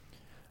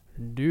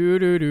Do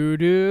do do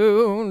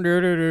do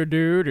do do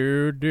do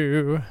do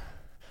do.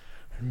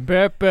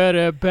 Matt,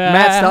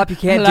 stop, you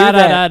can't do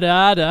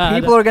that.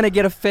 People are going to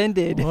get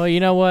offended. Well,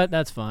 you know what?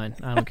 That's fine.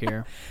 I don't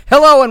care.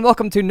 Hello and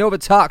welcome to Nova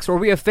Talks, where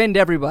we offend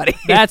everybody.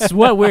 That's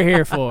what we're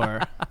here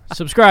for.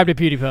 Subscribe to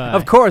PewDiePie.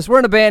 Of course, we're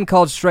in a band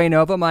called Stray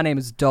Nova. My name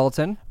is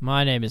Dalton.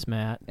 My name is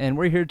Matt. And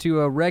we're here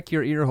to wreck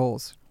your ear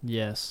holes.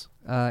 Yes.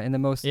 In the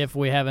most... If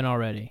we haven't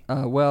already.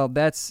 Well,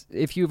 that's...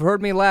 If you've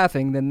heard me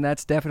laughing, then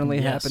that's definitely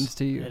happened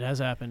to you. It has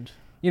happened.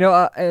 You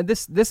know,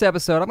 this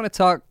episode, I'm going to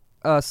talk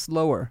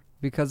slower,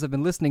 because I've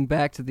been listening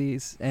back to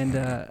these, and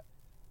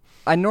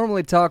I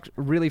normally talk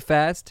really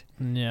fast.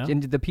 Yeah.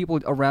 And the people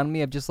around me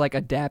have just, like,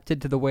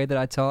 adapted to the way that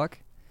I talk.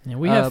 Yeah,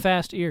 we have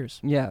fast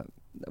ears. Yeah.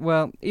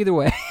 Well, either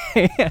way,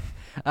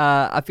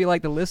 I feel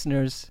like the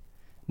listeners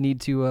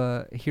need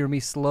to hear me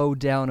slow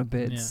down a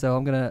bit. Yeah. So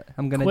I'm gonna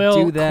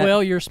do that.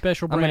 Quell your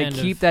special brand. I'm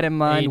gonna keep that in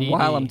mind ADD.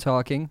 while I'm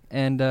talking,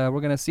 and we're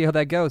gonna see how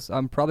that goes.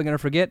 I'm probably gonna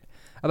forget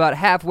about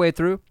halfway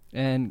through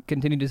and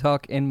continue to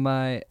talk in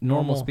my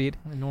normal speed.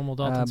 Normal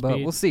Dalton speed. But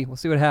we'll see. We'll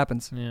see what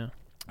happens.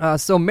 Yeah.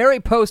 So Merry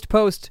post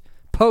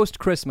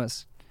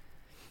Christmas.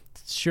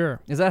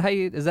 Sure. Is that how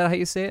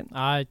you say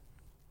it?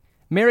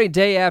 Merry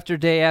day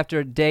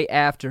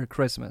after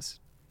Christmas.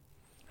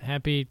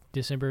 Happy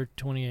December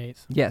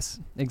 28th. Yes,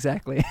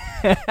 exactly.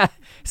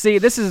 See,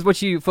 this is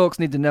what you folks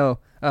need to know.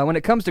 When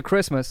it comes to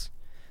Christmas,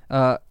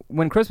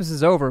 when Christmas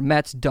is over,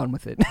 Matt's done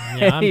with it.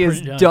 Yeah, he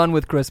is done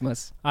with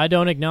Christmas. I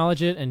don't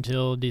acknowledge it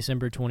until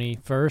December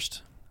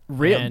 21st.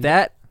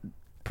 That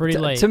pretty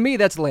late. To me,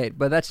 that's late,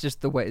 but that's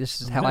just the way.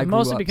 This is how I grew up.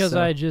 Mostly because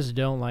I just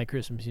don't like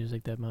Christmas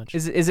music that much.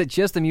 Is it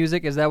just the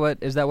music? Is that what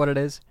it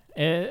is?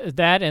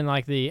 That and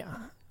like the...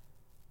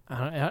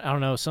 I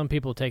don't know. Some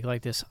people take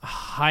like this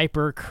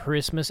hyper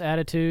Christmas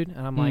attitude,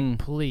 and I'm like,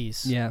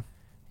 please. Yeah.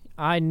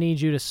 I need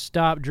you to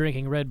stop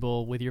drinking Red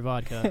Bull with your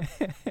vodka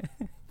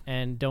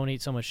and don't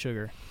eat so much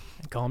sugar.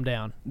 Calm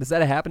down. Does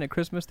that happen at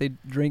Christmas? They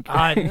drink it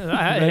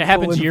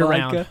happens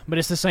year-round, but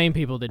it's the same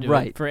people that do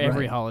it for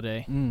every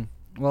holiday.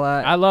 Well,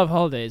 I love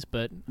holidays,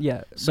 but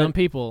yeah, some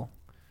people...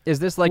 Is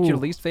this like your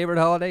least favorite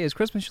holiday? Is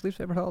Christmas your least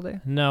favorite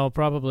holiday? No,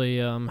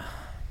 probably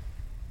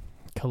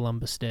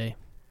Columbus Day.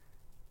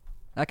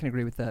 I can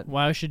agree with that.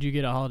 Why should you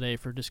get a holiday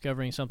for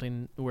discovering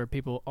something where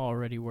people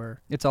already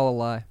were? It's all a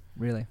lie,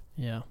 really.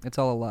 Yeah. It's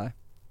all a lie.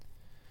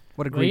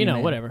 What a greedy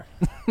man. Whatever.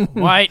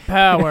 White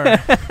power.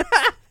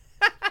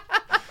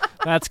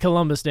 That's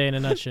Columbus Day in a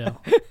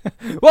nutshell.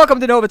 Welcome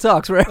to Nova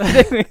Talks, where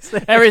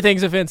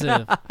everything's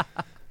offensive.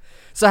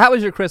 So how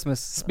was your Christmas,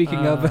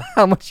 speaking of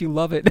how much you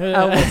love it?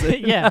 How was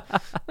it? Yeah.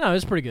 No, it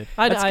was pretty good.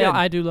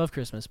 I do love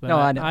Christmas, but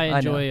I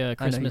enjoy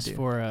Christmas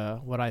for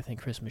what I think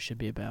Christmas should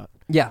be about.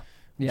 Yeah.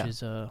 Which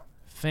is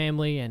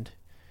family and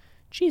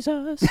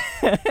Jesus.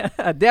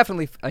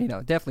 Definitely family.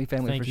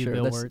 Thank for you, sure.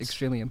 Bill That's Wirtz.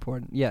 extremely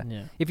important. Yeah.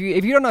 If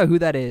you don't know who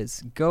that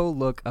is, go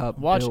look up.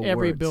 Watch Bill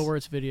every Wirtz. Bill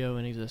Wirtz video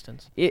in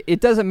existence. It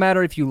doesn't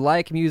matter if you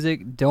like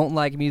music, don't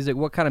like music,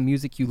 what kind of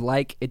music you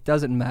like. It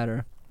doesn't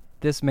matter.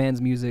 This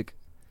man's music.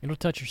 It'll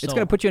touch your soul. It's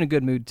gonna put you in a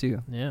good mood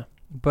too. Yeah.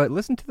 But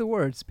listen to the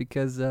words,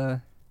 because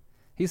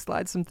he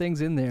slides some things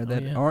in there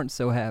that aren't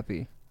so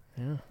happy.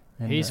 Yeah.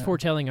 And, he's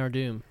foretelling our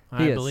doom.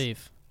 I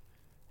believe.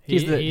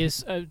 He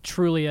is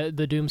truly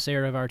the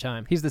doomsayer of our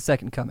time. He's the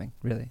second coming,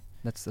 really.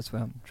 That's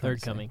what I'm trying Third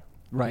to say. coming.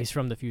 Right. He's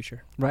from the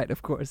future. Right,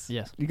 of course.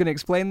 Yes. You gonna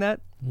explain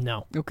that?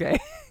 No. Okay.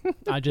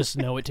 I just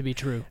know it to be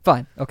true.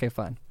 Fine. Okay,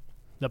 fine.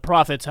 The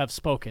prophets have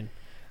spoken.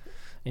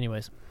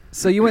 Anyways.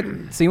 So you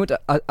went to,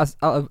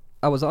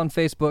 I was on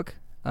Facebook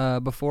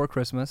before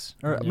Christmas,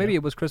 or maybe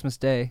it was Christmas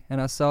Day,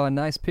 and I saw a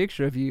nice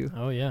picture of you.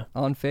 Oh yeah.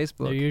 On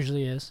Facebook. There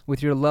usually is.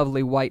 With your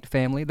lovely white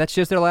family. That's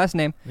just their last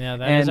name. Yeah,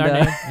 that is our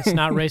name. It's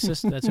not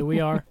racist. That's who we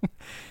are.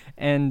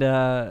 And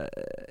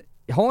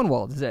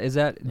Hohenwald, is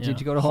that did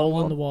you go to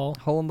Hole in the Wall?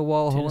 Hole in the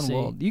Wall, Tennessee.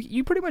 Hohenwald.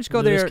 You pretty much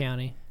go Lewis there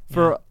County.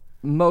 for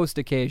most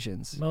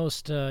occasions.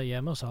 Most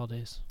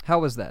holidays. How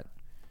was that?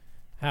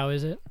 How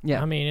is it?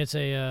 Yeah. I mean, it's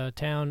a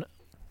town.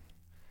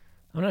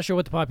 I'm not sure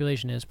what the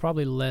population is.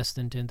 Probably less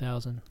than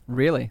 10,000.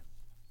 Really?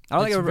 I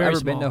don't think I've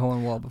ever been to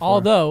Hohenwald before.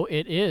 Although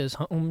it is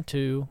home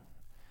to,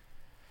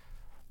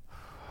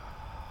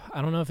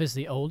 I don't know if it's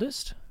the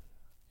oldest.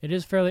 It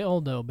is fairly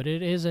old though, but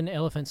it is an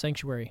elephant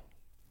sanctuary.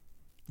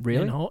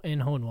 Really?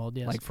 In Hohenwald,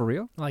 yes. Like for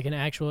real? Like an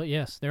actual,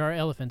 yes. There are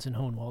elephants in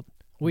Hohenwald.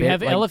 We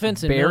have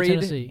elephants in Middle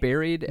Tennessee.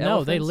 Buried elephants?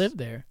 No, they live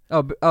there.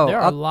 Oh, there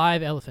are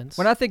live elephants.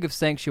 When I think of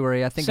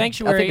sanctuary, I think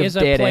sanctuary of is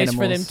dead a place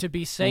animals. for them to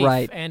be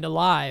safe and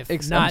alive,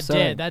 not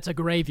dead. That's a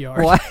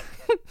graveyard.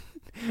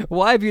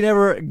 Why have you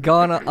never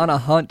gone on a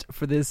hunt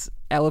for this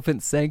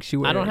elephant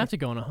sanctuary? I don't have to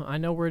go on a hunt. I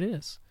know where it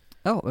is.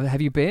 Oh,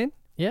 have you been?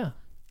 Yeah.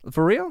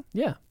 For real?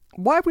 Yeah.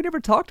 Why have we never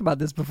talked about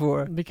this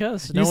before?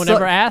 Because no one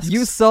ever asked.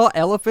 You saw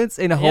elephants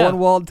in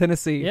Hohenwald,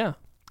 Tennessee. Yeah.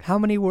 How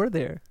many were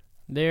there?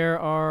 There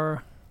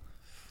are...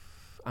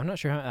 I'm not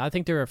sure how. I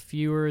think there are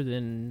fewer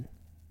than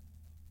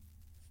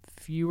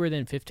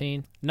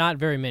 15. Not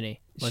very many.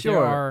 But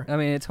sure. I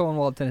mean, it's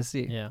Hohenwald,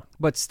 Tennessee. Yeah.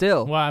 But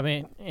still. Well, I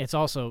mean, it's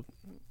also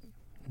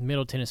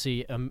Middle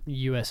Tennessee,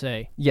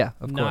 USA. Yeah,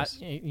 of not,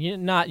 course.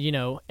 Not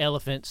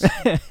elephants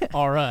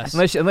are us.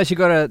 Unless you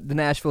go to the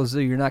Nashville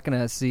Zoo, you're not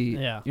gonna see.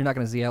 Yeah. You're not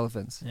gonna see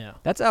elephants. Yeah.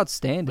 That's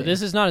outstanding. But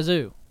this is not a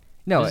zoo.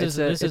 No, this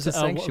it's is a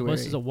sanctuary.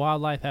 This is a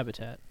wildlife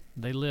habitat.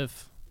 They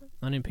live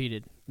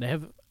unimpeded. They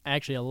have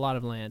actually a lot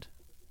of land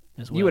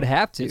as well. You would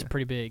have to. It's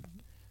pretty big.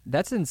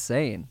 That's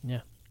insane.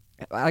 Yeah.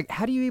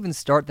 How do you even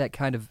start that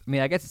kind of? I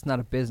mean, I guess it's not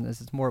a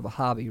business; it's more of a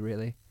hobby,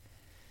 really.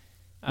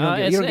 You don't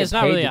get It's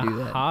not paid really to a do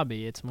that.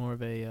 hobby. It's more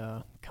of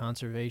a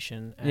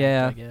conservation act,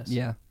 Yeah, I guess.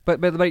 yeah. But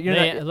you're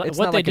not. It's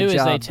what not they like do a is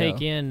job, they take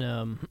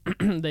though.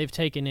 in. They've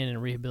taken in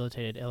and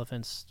rehabilitated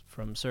elephants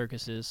from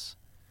circuses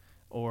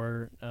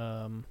or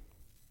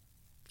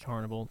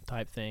carnival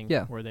type thing.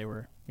 Yeah. Where they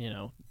were,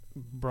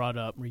 brought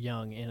up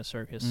young in a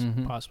circus,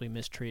 Mhm. possibly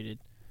mistreated.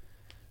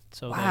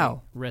 So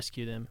Wow. they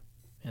rescue them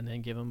and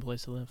then give them a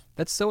place to live.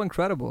 That's so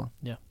incredible.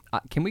 Yeah.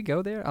 Can we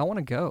go there? I want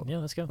to go. Yeah,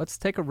 let's go. Let's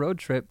take a road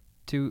trip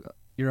to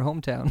your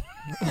hometown.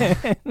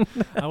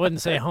 I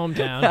wouldn't say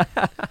hometown.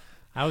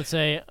 I would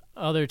say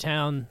other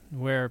town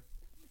where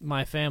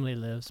my family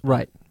lives.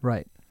 but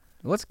Right.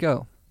 Let's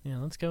go. Yeah,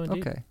 let's go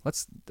indeed. Okay.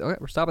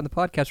 We're stopping the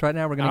podcast right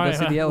now. We're All gonna right, go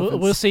see the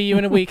elephants. We'll see you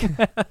in a week.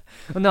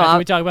 Well, no, after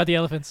we talk about the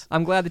elephants.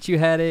 I'm glad that you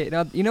had it.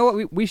 Now, you know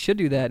what? We should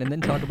do that and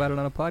then talk about it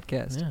on a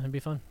podcast. Yeah, that'd be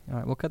fun. All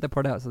right, we'll cut that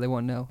part out so they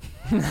won't know.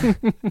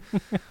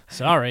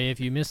 Sorry if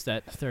you missed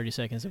that 30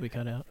 seconds that we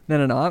cut out.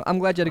 No. I'm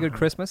glad you had a good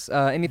Christmas.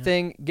 Get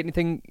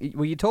anything?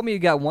 Well, you told me you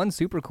got one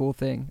super cool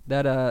thing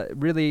that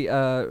really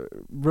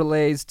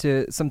relays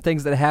to some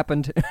things that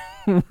happened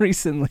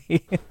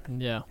recently.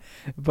 Yeah.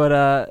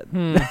 But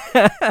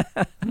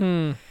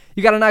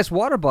you got a nice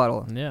water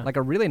bottle. Yeah. Like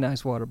a really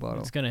nice water bottle.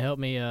 It's going to help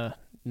me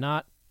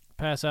not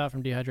pass out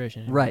from dehydration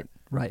anymore.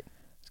 Right.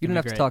 You gonna don't be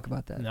have to great. talk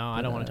about that. No,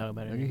 I don't want to talk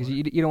about it Because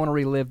anymore. you don't want to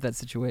relive that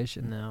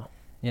situation. No.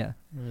 Yeah.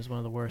 It was one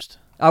of the worst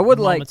I would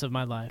moments of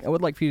my life.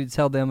 like for you to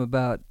tell them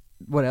about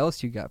what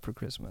else you got for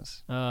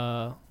Christmas.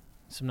 Some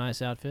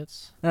nice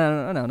outfits.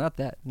 No, not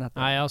that.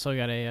 I also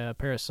got a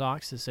pair of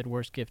socks that said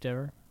worst gift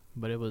ever,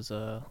 but it was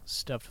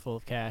stuffed full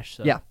of cash.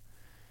 So Yeah.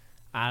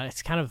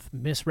 It's kind of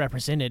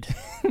misrepresented,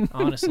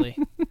 honestly.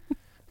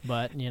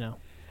 But,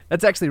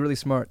 That's actually really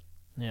smart.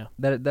 yeah.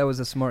 That was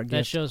a smart That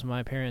gift. shows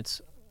my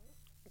parents'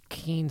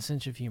 keen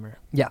sense of humor,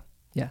 Yeah,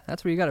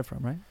 that's where you got it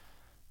from, right?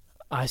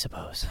 I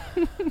suppose.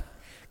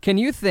 Can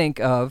you think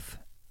of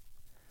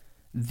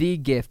the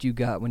gift you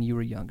got when you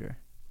were younger?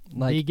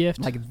 The gift?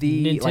 Like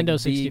the Nintendo the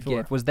 64.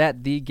 gift. Was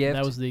that the gift?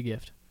 That was the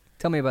gift.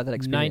 Tell me about that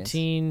experience.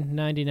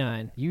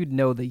 1999. You'd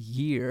know the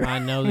year. I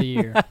know the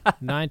year.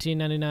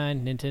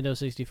 1999, Nintendo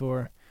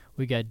 64.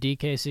 We got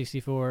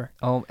DK64.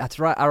 Oh, that's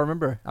right. I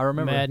remember.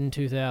 Madden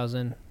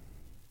 2000.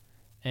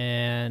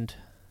 And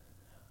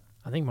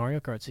I think Mario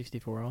Kart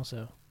 64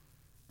 also.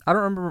 I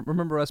don't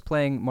remember us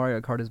playing Mario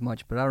Kart as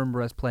much, but I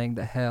remember us playing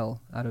the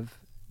hell out of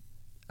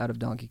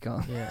Donkey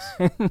Kong. Yes.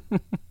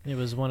 It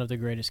was one of the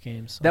greatest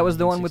games. That on was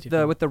the one with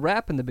N64. the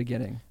rap in the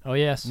beginning. Oh,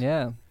 yes.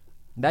 Yeah.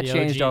 That The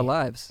changed OG. our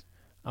lives.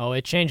 Oh,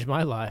 it changed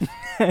my life.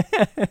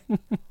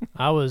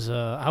 I was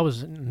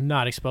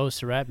not exposed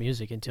to rap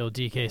music until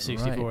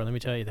DK64. Right. Let me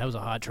tell you, that was a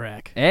hot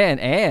track.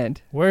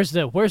 And Where's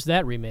that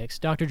remix?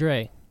 Dr.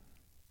 Dre,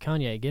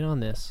 Kanye, get on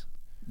this.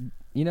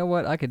 you know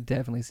what? I could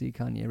definitely see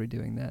Kanye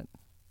redoing that.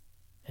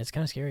 It's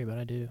kind of scary,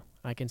 but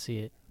I can see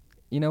it.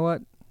 You know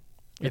what?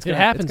 If gonna- it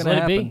happens, it's gonna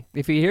let it happen. be.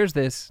 If he hears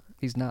this,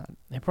 he's not.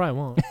 It probably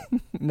won't.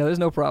 No, there's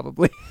no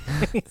probably.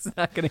 He's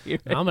not gonna hear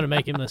it. I'm gonna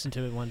make him listen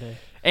to it one day.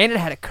 And it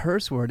had a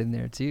curse word in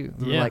there too.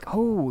 We were Yeah. like,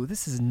 oh,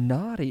 this is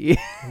naughty.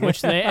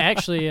 Which they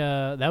actually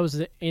that was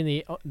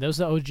those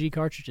the OG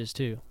cartridges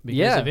too, because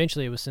Yeah.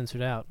 eventually it was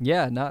censored out.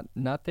 Yeah,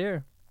 not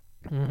there.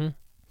 Mm-hmm.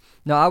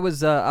 No, I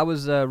was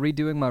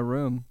redoing my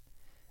room,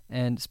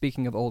 and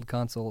speaking of old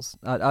consoles,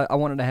 I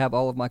wanted to have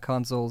all of my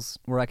consoles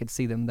where I could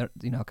see them. There,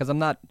 because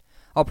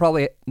I'll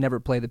probably never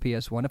play the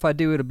PS1. If I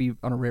do, it'll be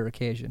on a rare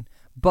occasion.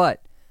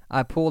 But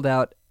I pulled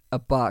out a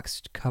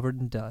box covered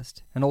in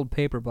dust, an old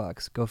paper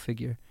box. Go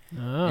figure.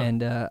 Oh.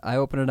 And I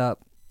open it up,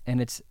 and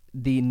it's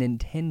the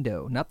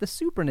Nintendo, not the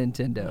Super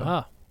Nintendo.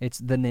 Ah, It's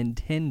the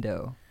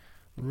Nintendo.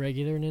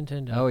 regular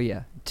Nintendo. Oh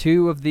yeah,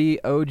 2 of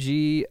the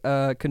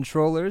OG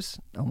controllers.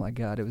 Oh my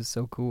god, it was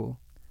so cool.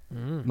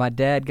 Mm. My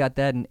dad got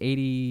that in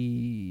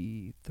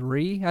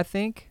 '83, I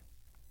think,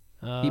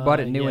 he bought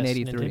it new in yes,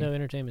 '83. Nintendo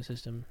Entertainment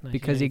System,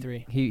 because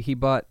 1983. he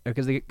bought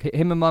because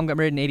him and mom got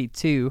married in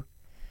 '82,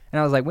 and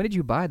I was like, when did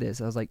you buy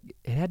this? I was like,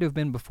 it had to have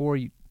been before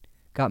you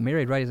got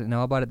married, right? He's like,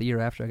 no, I bought it the year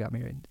after I got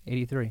married,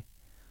 '83.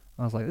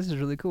 I was like, this is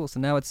really cool. So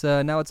now it's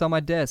on my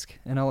desk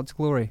in all its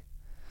glory.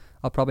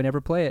 I'll probably never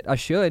play it. I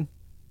should,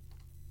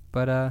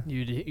 but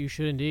You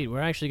should indeed.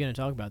 We're actually going to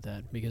talk about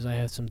that because I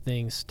have some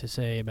things to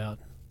say about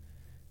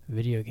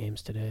video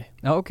games today.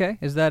 oh, okay.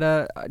 Is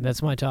that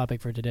That's my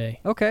topic for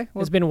today. okay?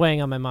 Well, It's been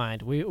weighing on my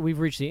mind. We've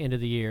reached the end of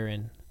the year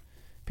and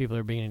people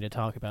are beginning to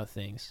talk about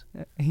things.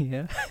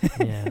 yeah.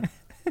 Yeah.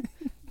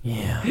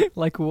 Yeah.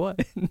 Like what?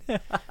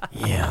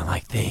 Yeah,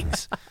 like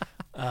things.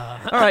 All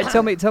right,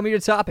 tell me your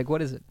topic.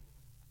 What is it?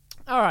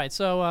 All right,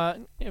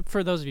 so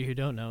for those of you who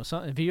don't know,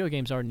 video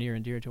games are near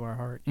and dear to our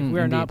heart. If we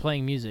are not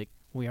playing music,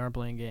 we are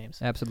playing games.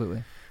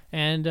 Absolutely.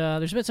 And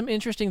there's been some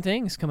interesting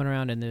things coming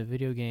around in the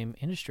video game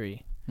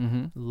industry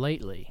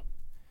lately.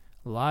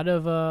 A lot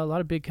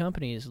of big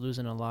companies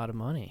losing a lot of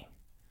money.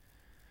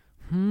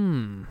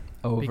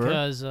 Over?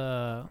 Because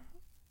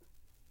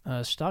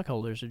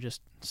stockholders are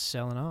just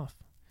selling off.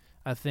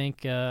 I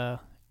think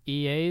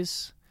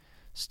EA's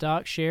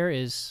stock share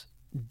is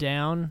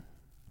down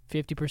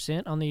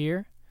 50% on the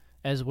year,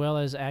 as well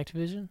as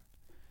Activision.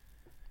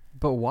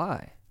 But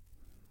why?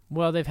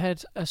 Well, they've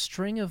had a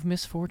string of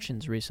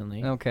misfortunes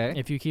recently. Okay.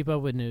 If you keep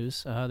up with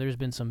news, there's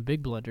been some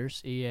big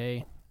blunders.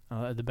 EA,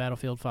 the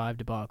Battlefield 5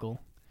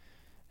 debacle.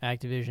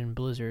 Activision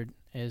Blizzard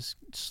is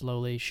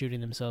slowly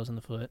shooting themselves in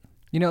the foot.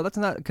 You know, that's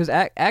not... Because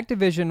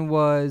Activision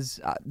was...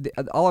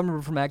 all I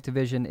remember from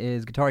Activision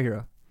is Guitar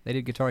Hero. They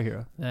did Guitar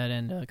Hero. That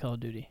and Call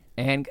of Duty.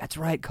 And that's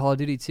right, Call of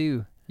Duty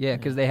 2. Yeah,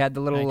 because they had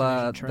the little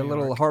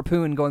Treyarch.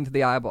 harpoon going through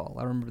the eyeball.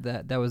 I remember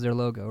that. That was their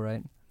logo,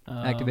 right?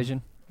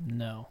 Activision?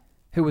 No.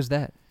 Who was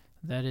that?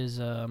 That is...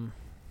 that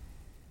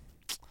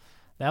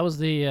was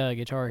the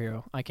Guitar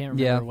Hero. I can't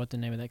remember what the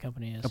name of that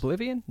company is.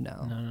 Oblivion?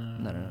 No.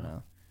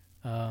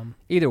 No.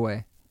 Either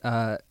way,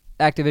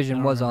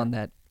 Activision was on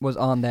that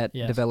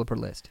Yes. developer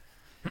list.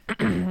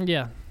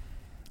 Yeah.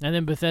 And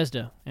then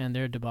Bethesda and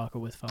their debacle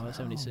with Fallout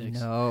 76.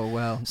 No,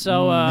 well.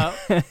 So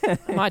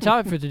my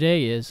topic for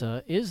today is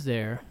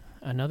there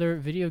another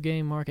video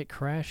game market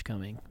crash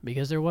coming?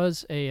 Because there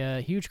was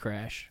a huge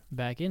crash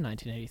back in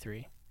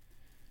 1983.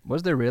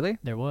 Was there really?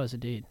 There was,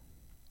 indeed.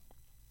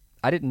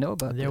 I didn't know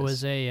about this. There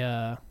was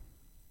a,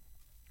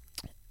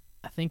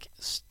 I think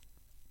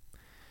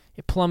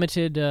it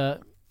plummeted,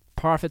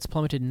 profits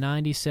plummeted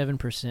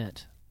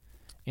 97%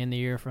 in the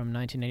year from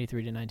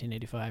 1983 to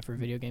 1985 for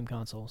video game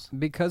consoles.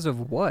 Because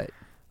of what?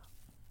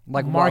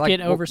 Market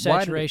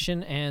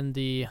oversaturation and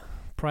the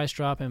price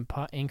drop and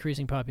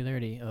increasing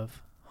popularity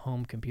of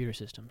home computer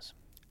systems.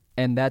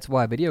 And that's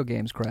why video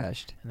games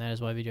crashed. And that is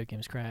why video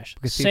games crashed.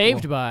 Because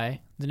Saved by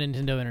the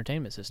Nintendo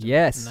Entertainment System.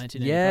 Yes. In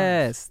 1985.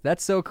 Yes.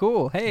 That's so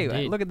cool. Hey,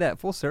 Indeed. look at that.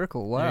 Full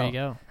circle. Wow. There you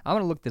go. I'm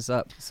going to look this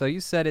up. So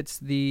you said it's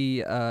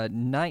the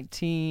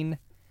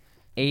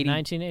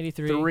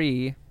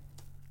 1983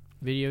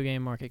 video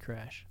game market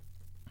crash.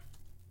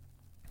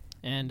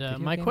 And Video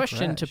my game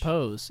question to crash.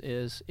 pose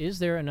is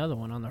there another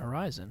one on the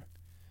horizon?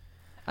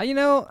 You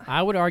know,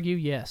 I would argue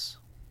yes.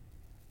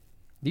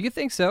 do you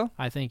think so?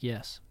 I think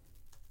yes.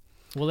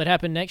 Will it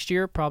happen next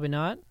year? Probably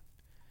not.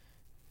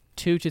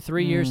 2 to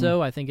 3 years,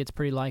 though, I think it's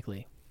pretty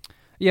likely.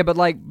 Yeah, but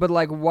why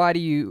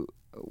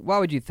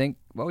would you think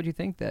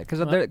that?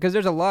 Because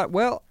there's a lot.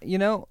 Well, you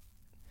know,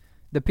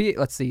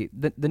 let's see.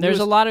 There's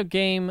a lot of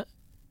game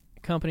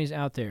companies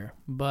out there,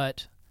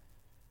 but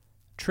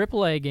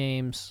AAA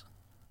games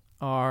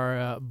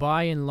are,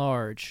 by and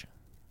large,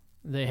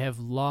 they have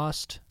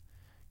lost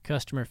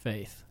customer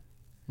faith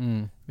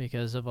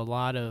because of a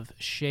lot of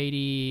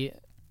shady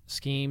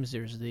schemes.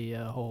 There's the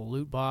whole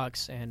loot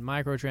box and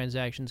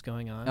microtransactions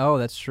going on. Oh,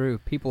 that's true.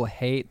 People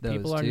hate those.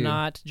 People are too.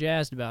 not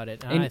jazzed about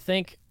it. And I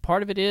think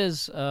part of it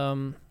is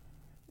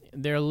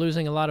they're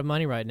losing a lot of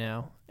money right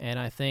now, and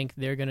I think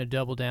they're going to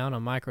double down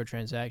on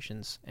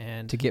microtransactions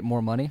and to get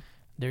more money.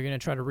 They're going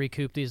to try to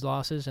recoup these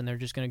losses, and they're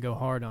just going to go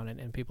hard on it,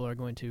 and people are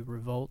going to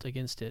revolt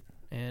against it.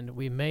 And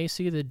we may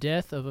see the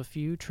death of a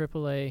few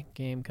AAA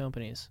game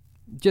companies.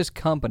 Just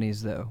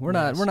companies, though. We're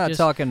not I'm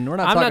talking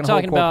not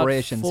talking whole about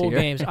corporations full here.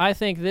 games. I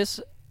think this,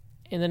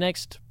 in the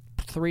next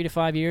 3 to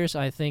 5 years,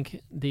 I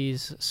think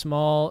these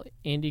small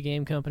indie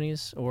game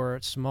companies or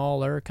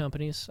smaller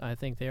companies, I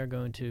think they are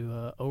going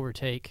to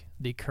overtake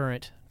the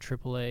current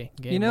AAA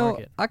game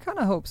market. I kind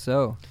of hope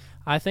so.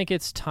 I think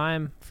it's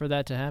time for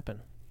that to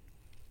happen.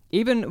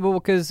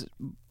 Because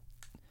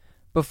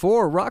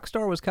before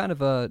Rockstar was kind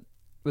of a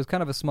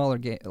smaller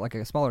game, like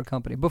a smaller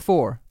company.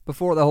 Before the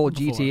whole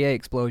GTA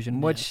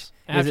explosion, which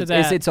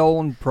is its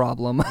own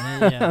problem.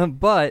 Yeah.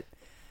 but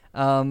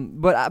I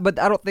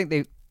don't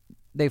think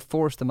they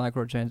forced the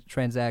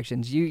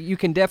microtransactions. You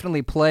can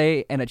definitely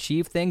play and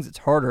achieve things. It's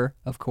harder,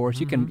 of course.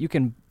 Mm-hmm. You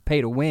can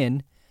pay to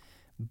win,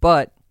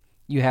 but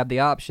you have the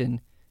option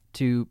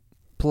to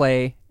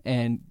play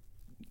and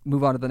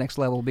move on to the next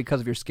level because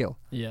of your skill.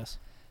 Yes.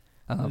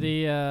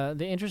 The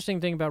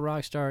interesting thing about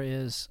Rockstar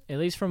is, at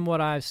least from what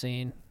I've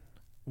seen,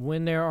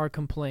 when there are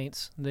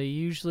complaints, they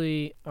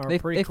usually are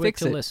pretty quick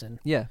to listen.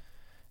 Yeah.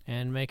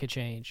 And make a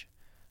change.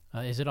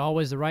 Is it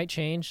always the right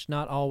change?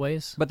 Not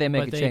always. But they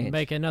make a change. They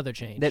make another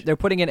change. They're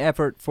putting in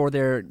effort for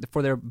their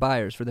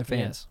buyers, for their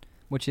fans, Yes.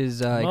 which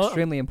is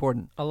extremely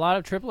important. A lot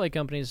of AAA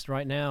companies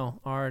right now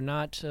are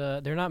not.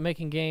 They're not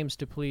making games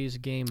to please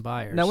game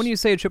buyers. Now, when you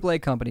say AAA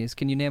companies,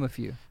 can you name a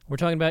few? We're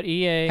talking about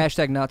EA.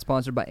 Hashtag not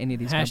sponsored by any of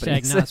these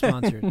companies. Hashtag not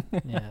sponsored.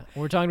 Yeah.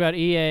 We're talking about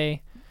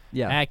EA,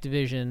 Yeah.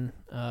 Activision.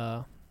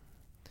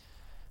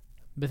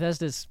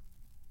 Bethesda's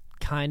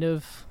kind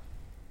of.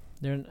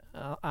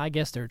 I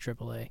guess they're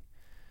AAA.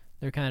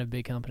 They're kind of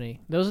big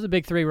company. Those are the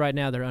big three right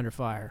now. They're under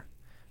fire.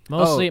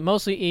 Mostly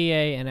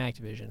EA and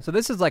Activision. So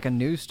this is like a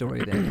news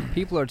story then.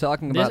 People are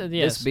talking about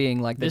this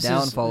being like the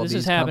downfall of these companies. This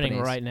is happening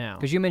right now.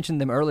 Because you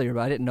mentioned them earlier,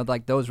 but I didn't know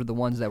like those were the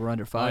ones that were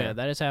under fire. Oh yeah,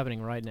 that is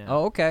happening right now.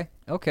 Oh, okay.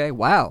 Okay.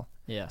 Wow.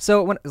 Yeah.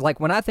 So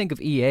when I think of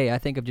EA, I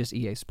think of just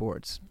EA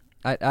Sports.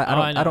 I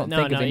don't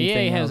think of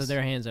anything EA has else.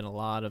 their hands in a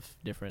lot of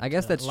different. I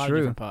guess that's a lot true.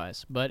 Of different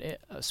pies, but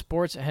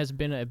sports has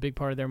been a big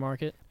part of their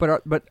market.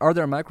 But are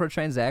there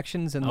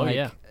microtransactions in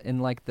in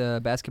the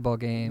basketball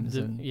games?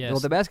 Yes. Well,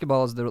 the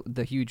basketball is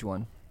the huge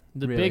one.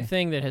 The really. big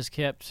thing that has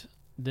kept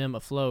them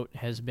afloat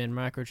has been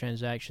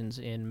microtransactions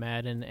in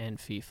Madden and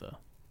FIFA.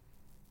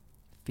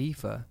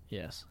 FIFA.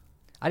 Yes.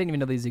 I didn't even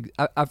know these.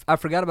 I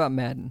forgot about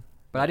Madden,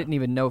 but I didn't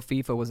even know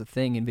FIFA was a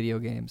thing in video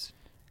games.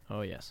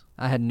 Oh yes.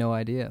 I had no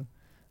idea.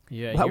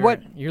 Yeah,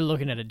 you're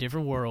looking at a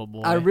different world,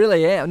 boy. I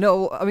really am.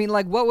 No, I mean,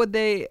 like, what would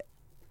they?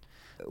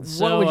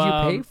 What would you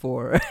pay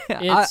for?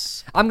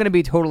 I'm gonna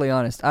be totally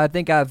honest. I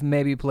think I've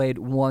maybe played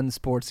one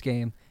sports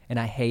game and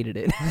I hated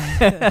it.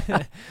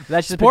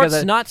 That's just sports,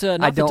 because not the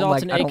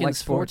Dalton Aiken's like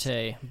sports.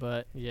 forte,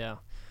 but yeah.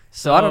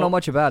 So I don't know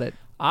much about it.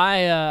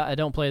 I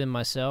don't play them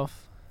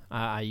myself.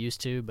 I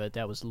used to, but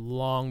that was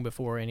long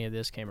before any of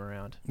this came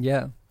around.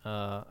 Yeah.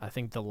 I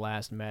think the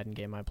last Madden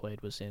game I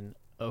played was in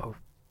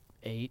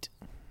 2008.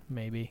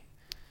 Maybe.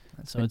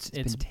 It's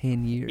been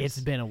 10 years. It's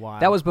been a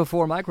while. That was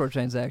before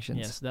microtransactions.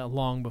 Yes, that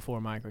long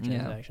before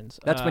microtransactions.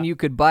 Yeah. That's when you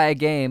could buy a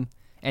game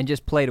and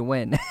just play to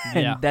win.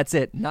 And that's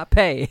it. Not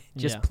pay.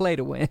 Just play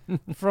to win.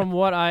 From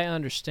what I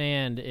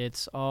understand,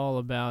 it's all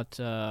about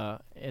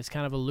it's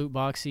kind of a loot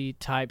boxy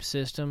type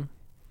system.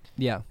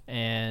 Yeah.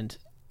 And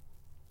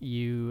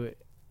you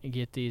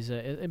get these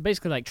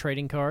basically like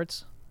trading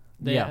cards.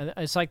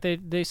 It's like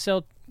they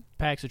sell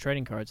packs of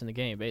trading cards in the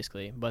game,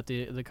 basically, but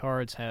the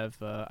cards have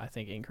I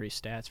think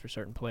increased stats for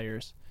certain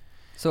players.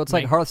 So it's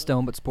like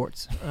Hearthstone but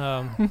sports.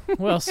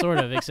 Well, sort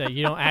of, except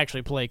you don't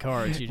actually play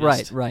cards. You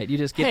just, right. You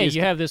just get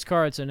you have this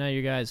card, so now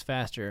your guy's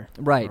faster.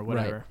 Right, or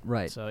whatever.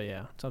 right. So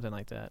yeah, something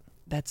like that.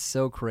 That's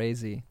so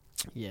crazy.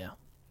 Yeah,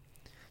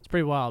 it's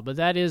pretty wild. But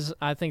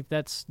I think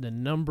that's the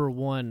number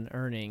one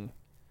earning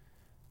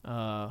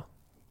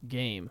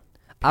game.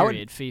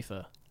 Period.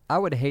 FIFA. I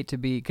would hate to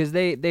be, because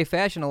they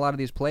fashion a lot of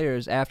these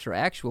players after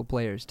actual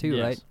players too,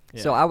 yes. right?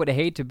 Yeah. So I would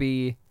hate to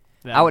be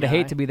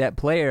that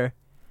player,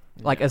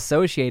 like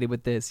associated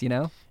with this, you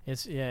know?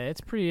 It's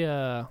pretty.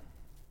 I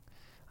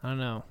don't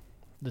know.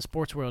 The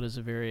sports world is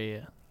a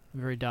very,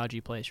 very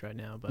dodgy place right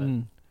now, but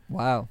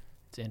wow,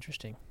 it's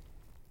interesting.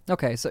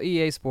 Okay, so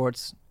EA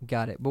Sports,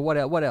 got it. But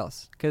what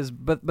else? Because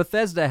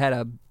Bethesda had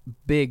a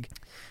big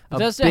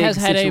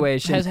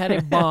situation. has had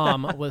a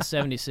bomb with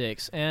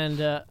 76,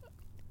 and.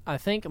 I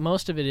think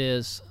most of it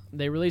is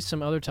they released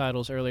some other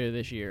titles earlier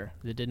this year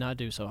that did not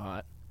do so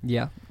hot.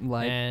 Yeah,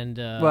 like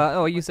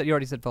you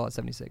already said Fallout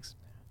 76.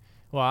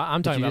 Well,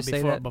 I'm talking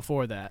about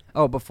before that.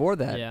 Oh, before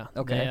that. Yeah.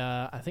 Okay.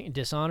 I think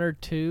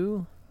Dishonored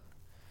 2.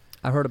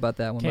 I heard about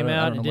that one. Came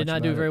out and did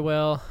not do very it.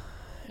 well,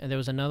 and there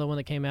was another one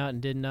that came out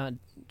and did not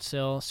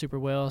sell super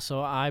well.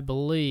 So I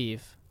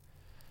believe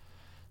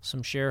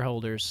some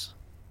shareholders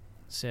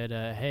said,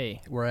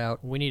 "Hey, we're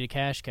out. We need a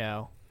cash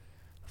cow.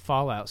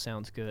 Fallout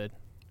sounds good."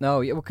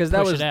 No, because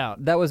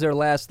that was their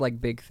last like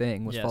big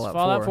thing was Fallout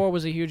 4. Fallout 4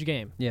 was a huge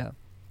game. Yeah.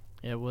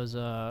 It was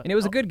and it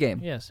was a good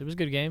game. Yes, it was a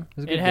good game.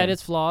 It had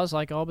its flaws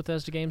like all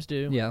Bethesda games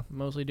do. Yeah.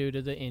 Mostly due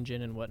to the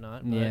engine and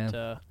whatnot,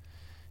 but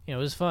it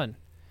was fun.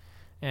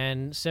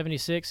 And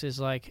 76 is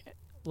like,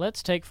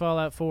 let's take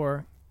Fallout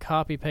 4,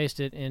 copy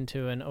paste it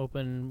into an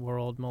open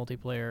world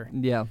multiplayer.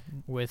 Yeah.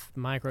 With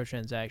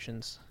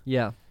microtransactions.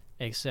 Yeah.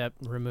 Except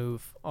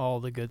remove all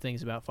the good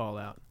things about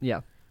Fallout.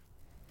 Yeah.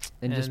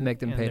 And just make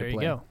them pay to play. There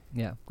you go.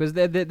 Yeah, because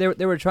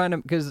they were trying to,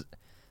 because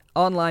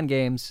online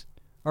games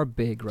are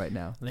big right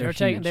now. They are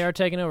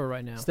taking over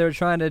right now. So they're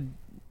trying to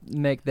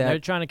make that. They're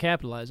trying to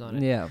capitalize on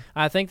it. Yeah,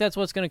 I think that's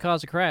what's going to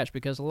cause a crash,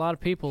 because a lot of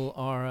people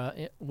are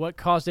what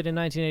caused it in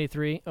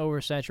 1983,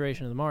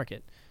 oversaturation of the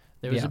market.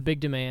 There was a big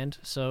demand,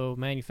 so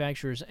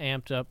manufacturers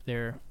amped up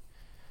their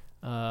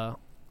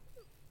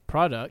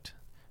product.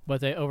 But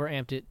they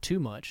overamped it too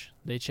much.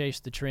 They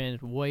chased the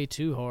trend way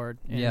too hard,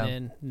 and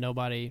then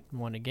nobody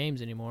wanted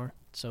games anymore,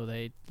 so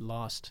they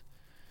lost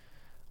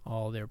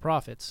all their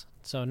profits.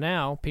 So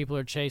now people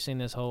are chasing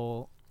this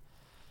whole...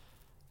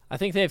 I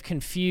think they've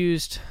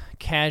confused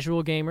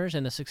casual gamers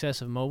and the success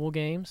of mobile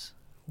games,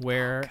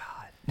 where...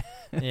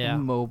 Oh, God.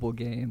 Mobile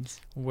games.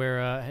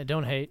 Where,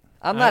 don't hate.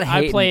 I'm not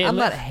hating. I'm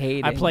not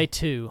hating. I play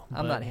two.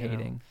 I'm not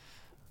hating.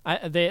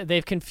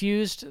 They've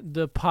confused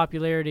the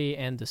popularity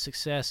and the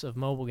success of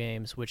mobile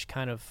games, which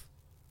kind of,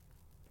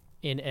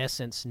 in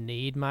essence,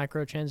 need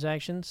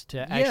microtransactions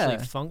to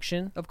actually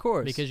function. Of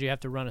course. Because you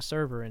have to run a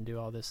server and do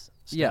all this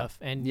stuff.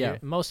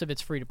 And most of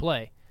it's free to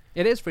play.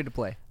 It is free to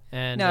play.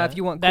 And now, if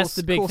you want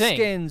cool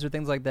skins or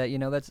things like that,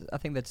 I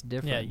think that's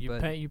different.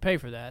 Yeah, you pay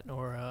for that.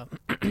 Or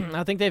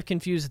I think they've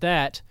confused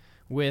that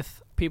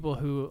with people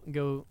who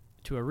go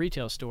to a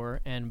retail store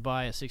and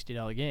buy a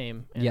 $60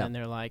 game, and then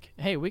they're like,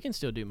 hey, we can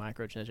still do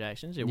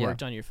microtransactions. It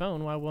worked on your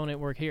phone. Why won't it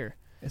work here?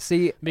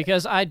 See,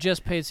 Because I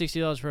just paid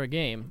 $60 for a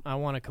game. I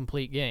want a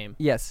complete game.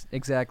 yes,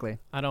 exactly.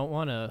 I don't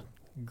want to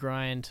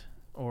grind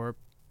or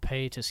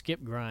pay to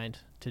skip grind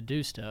to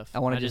do stuff. I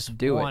wanna just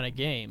do it. want a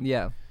game.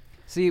 Yeah.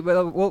 See,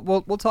 but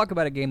we'll talk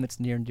about a game that's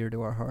near and dear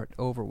to our heart,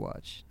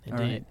 Overwatch. All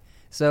Indeed. right.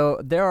 So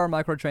there are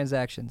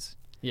microtransactions,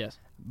 Yes.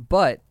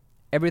 but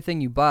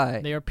everything you buy,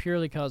 They are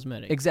purely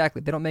cosmetic.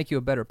 exactly, they don't make you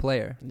a better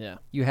player. Yeah.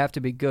 You have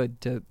to be good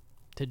to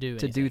Do do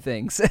anything.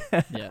 things.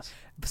 Yes.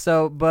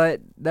 So,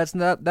 but that's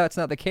not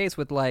the case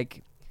with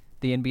like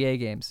the NBA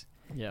games.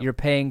 Yeah. You're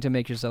paying to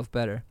make yourself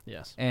better,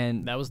 Yes.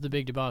 and That was the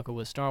big debacle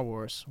with Star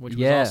Wars, which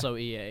Yeah. was also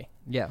EA.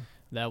 yeah.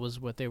 That was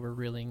what they were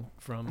reeling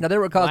from Now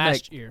there were cosmetic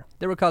last year.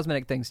 there were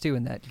cosmetic things too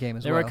in that game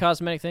as There well. were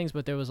cosmetic things,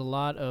 but there was a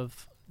lot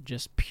of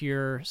just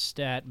pure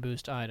stat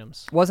boost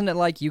items. Wasn't it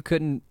like you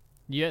couldn't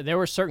Yeah, there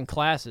were certain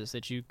classes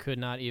that you could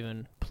not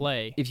even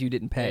play if you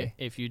didn't pay?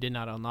 if you did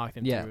not unlock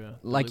them Yeah, through the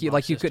like loot you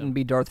box couldn't system.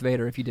 be Darth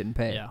Vader if you didn't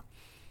pay. Yeah.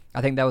 I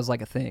think that was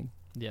like a thing.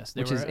 Yes,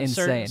 there Which were is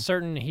insane.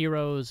 certain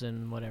heroes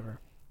and whatever.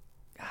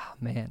 Oh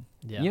man,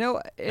 Yeah. you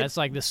know That's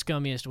like the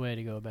scummiest way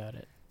to go about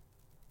it.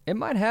 it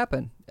might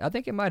happen. I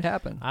think it might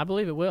happen. I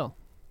believe it will.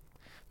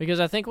 Because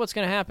I think what's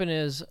going to happen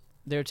is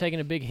they're taking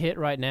a big hit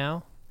right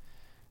now.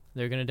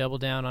 They're going to double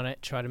down on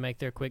it, try to make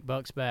their quick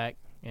bucks back,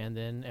 and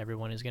then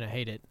everyone is going to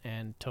hate it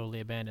and totally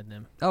abandon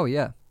them. Oh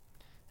yeah,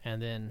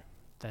 And then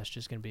that's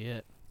just going to be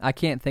it. I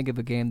can't think of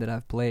a game that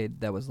I've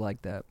played that was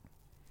like that.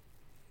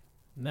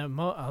 Now,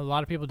 a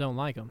lot of people don't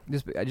like them.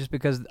 Just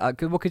because,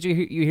 because you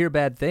hear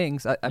bad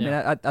things. I mean,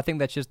 Yeah. I think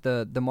that's just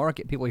the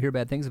market. People hear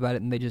bad things about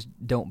it and they just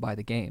don't buy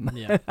the game.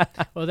 Yeah.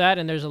 Well, that,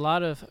 and there's a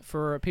lot of,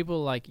 for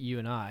people like you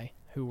and I,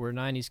 who were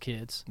 90s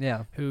kids,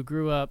 Yeah, who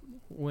grew up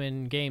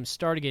when games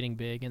started getting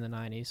big in the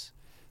 90s,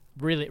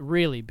 really,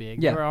 really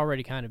big. Yeah. They were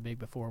already kind of big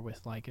before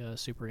with like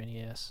Super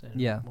NES and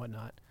Yeah.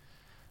 whatnot.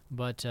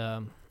 But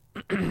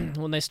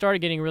when they started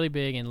getting really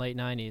big in late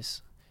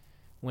 90s,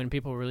 when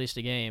people released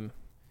a game,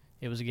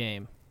 it was a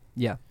game.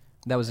 yeah,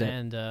 that was it.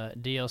 And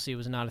DLC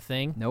was not a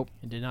thing. Nope.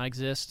 It did not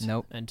exist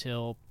Nope.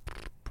 until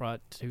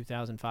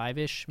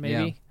 2005-ish,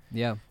 maybe.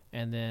 Yeah,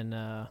 And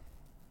then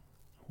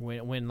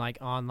when like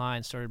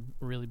online started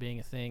really being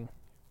a thing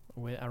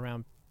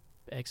around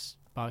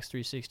Xbox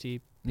 360,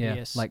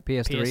 yeah, like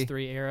PS3.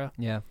 PS3 era,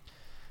 Yeah,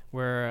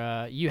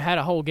 where you had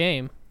a whole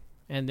game,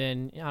 and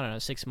then I don't know,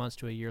 6 months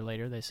to a year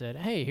later, they said,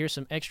 "Hey, here's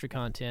some extra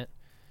content,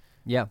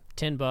 yeah,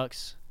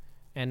 $10,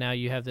 and now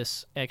you have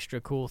this extra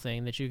cool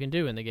thing that you can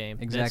do in the game.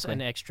 That's Exactly.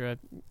 an extra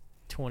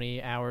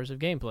 20 hours of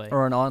gameplay,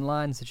 or an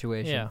online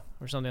situation. yeah,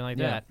 or something like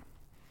Yeah. that."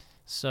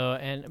 So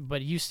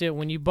but you still,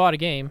 when you bought a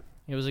game,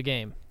 it was a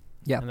game,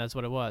 Yeah. and that's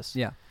what it was.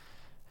 Yeah.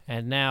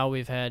 And now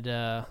we've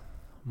had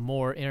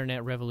more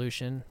internet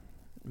revolution.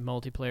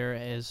 Multiplayer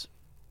has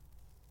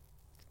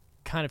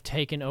kind of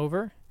taken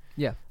over.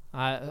 Yeah.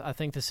 I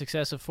think the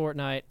success of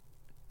Fortnite,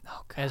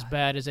 Oh God. as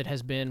bad as it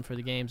has been for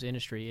the games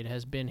industry, it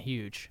has been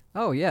huge.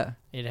 Oh yeah.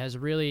 It has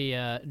really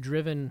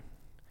driven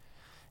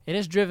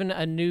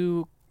a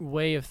new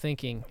way of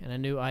thinking and a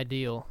new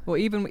ideal. Well,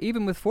 even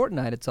with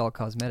Fortnite, it's all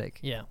cosmetic.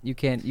 Yeah. You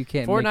can't. Make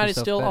Fortnite is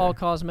yourself still better. all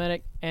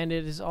cosmetic, and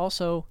it is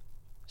also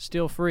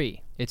still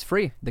free. It's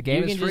free. The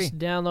game you is can free. just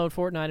download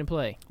Fortnite and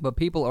play. But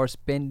people are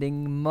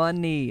spending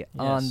money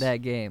on Yes. that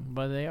game.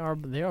 But they are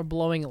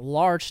blowing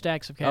large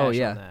stacks of cash Oh,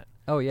 yeah. on that.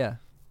 Oh yeah.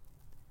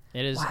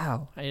 It is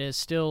Wow. it is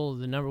still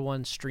the number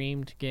one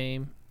streamed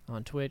game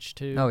on Twitch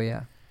too. Oh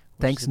yeah. which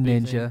Thanks, is a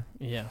big Ninja.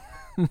 thing.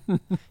 Yeah.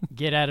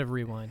 Get out of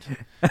Rewind.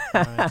 All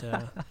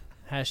right,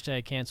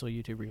 hashtag cancel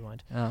YouTube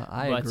Rewind.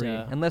 I But, agree.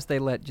 Unless they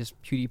let just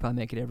PewDiePie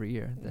make it every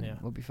year, then Yeah.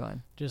 we'll be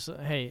fine. Just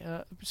hey,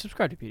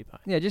 subscribe to PewDiePie.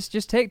 Yeah,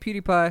 just take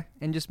PewDiePie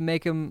and just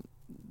make him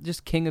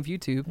just king of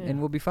YouTube, Yeah. and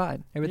we'll be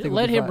fine. Everything.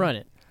 Let will be him fine. run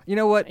it. You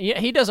know what? Yeah,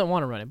 he doesn't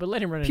want to run it, but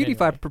let him run it.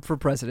 PewDiePie anyway. for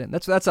president.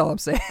 That's all I'm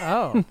saying.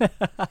 Oh.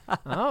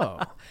 Oh.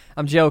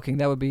 I'm joking.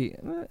 That would be.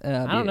 I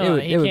don't know.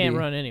 He can't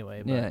run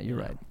anyway. But, Yeah, you're you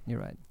know. right. You're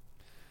right.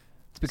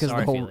 It's because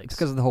Sorry, of the whole. Felix. It's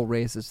because of the whole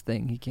racist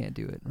thing. He can't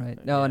do it,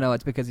 right? No, Yeah. no.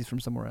 It's because he's from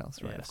somewhere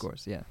else, right? Of Yes.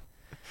 course, yeah.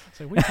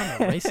 So what are you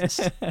talking about?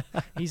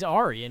 Racist? He's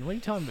Aryan. What are you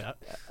talking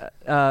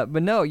about?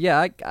 But no,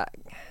 yeah.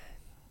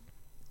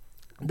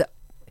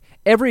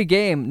 Every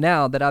game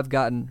now that I've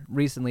gotten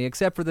recently,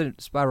 except for the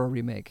Spyro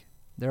remake,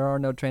 there are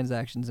no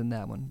transactions in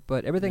that one.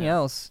 But everything Yeah.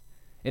 else,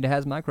 it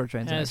has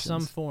microtransactions. Has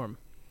some form.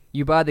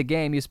 You buy the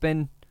game, you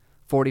spend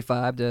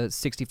 $45 to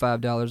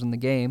 $65 on the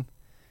game,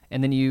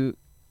 and then you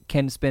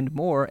can spend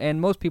more,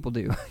 and most people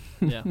do.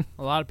 Yeah,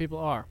 a lot of people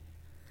are.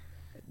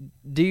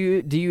 Do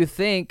you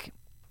think?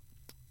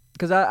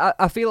 Because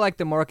I feel like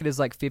the market is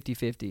like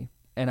 50-50,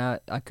 and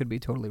I could be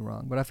totally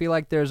wrong, but I feel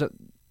like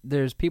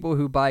there's people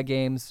who buy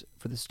games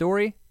for the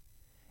story,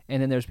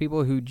 and then there's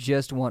people who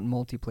just want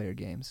multiplayer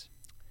games.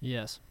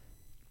 Yes.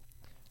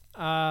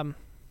 And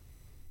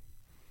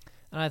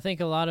I think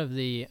a lot of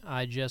the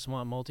I just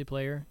want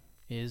multiplayer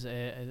is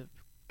a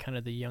kind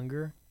of the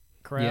younger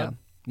crowd.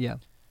 Yeah.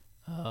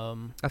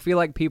 Um, I feel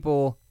like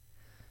people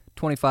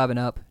 25 and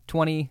up,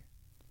 20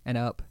 and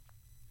up,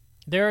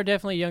 There are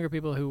definitely younger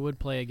people who would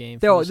play a game.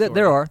 There For the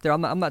story. are.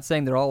 I'm not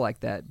saying they're all like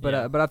that, but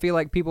Yeah. but I feel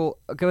like people,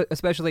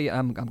 especially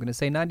I'm going to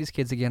say 90s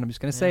kids again. I'm just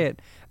going to say Yeah.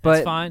 it. But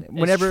That's fine.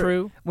 Whenever It's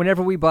true.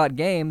 whenever we bought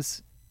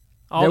games,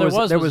 All there was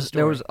a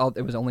story.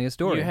 it was only a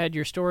story. You had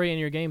your story and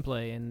your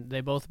gameplay, and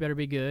they both better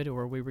be good,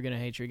 or we were going to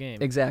hate your game.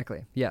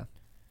 Exactly. Yeah.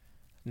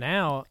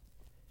 Now,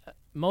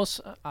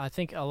 I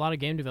think a lot of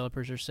game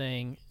developers are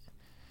saying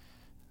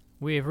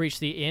we have reached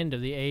the end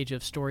of the age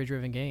of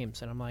story-driven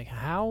games, and I'm like,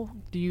 how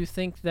do you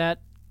think that?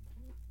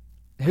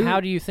 How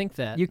do you think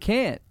that? You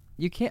can't.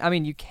 I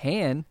mean, you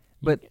can,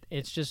 but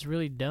it's just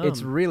really dumb.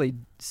 it's really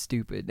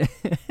stupid.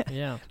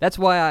 Yeah. That's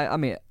why I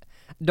mean,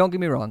 don't get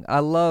me wrong. I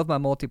love my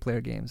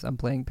multiplayer games. I'm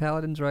playing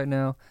Paladins right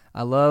now.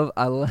 I love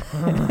I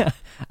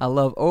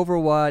love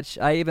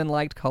Overwatch. I even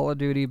liked Call of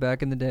Duty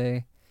back in the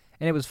day,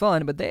 and it was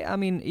fun. But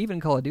even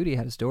Call of Duty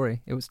had a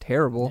story. It was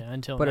terrible,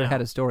 Until but now. it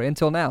had a story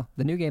until now.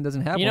 The new game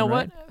doesn't have You one. know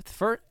right?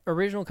 what?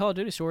 Original Call of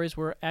Duty stories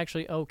were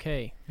actually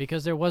okay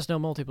because there was no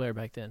multiplayer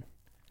back then.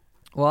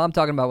 Well, I'm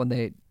talking about when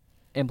they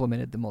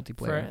implemented the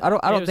multiplayer. For- I it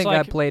don't was think I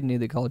like- played any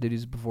of the Call of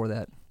Duties before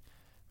that.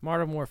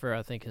 Modern Warfare,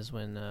 I think, is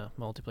when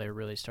multiplayer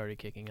really started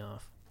kicking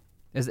off.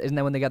 Isn't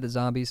that when they got the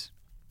zombies?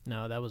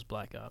 No, that was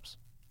Black Ops.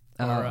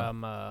 Oh.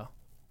 Or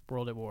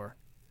World at War.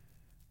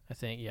 I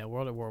think, yeah,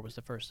 World at War was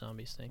the first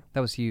zombies thing.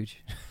 That was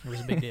huge. It was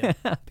a big deal.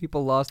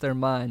 People lost their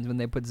minds when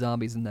they put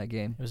zombies in that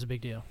game. It was a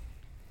big deal.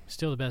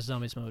 Still the best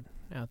zombies mode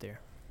out there.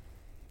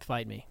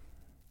 Fight me.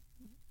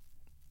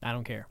 I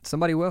don't care.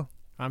 Somebody will.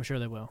 I'm sure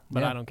they will,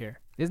 but Yeah. I don't care.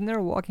 Isn't there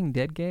a Walking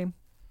Dead game?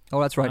 Oh,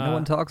 that's right. No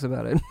one talks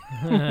about it.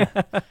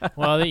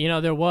 Well,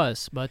 there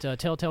was, but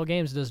Telltale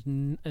Games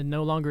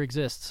no longer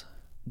exists.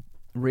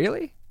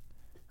 Really?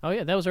 Oh,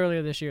 yeah, that was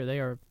earlier this year. They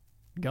are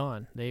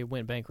gone. They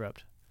went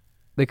bankrupt.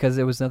 Because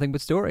it was nothing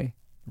but story,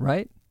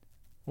 right?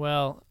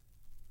 Well,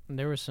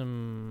 there were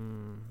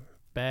some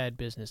bad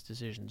business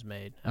decisions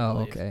made. I Oh,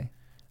 believe. okay.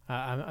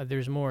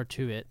 There's more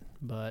to it,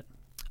 but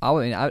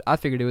I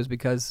figured it was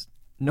because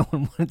no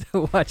one wanted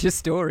to watch a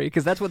story,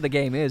 because that's what the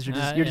game is. You're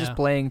just yeah.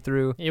 playing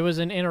through. it was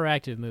an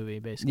interactive movie,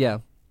 basically. Yeah,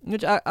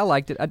 which I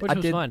liked it. Which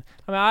was fun.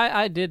 I mean,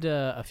 I did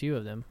a few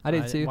of them. I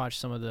did too.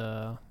 Watched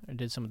I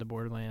did some of the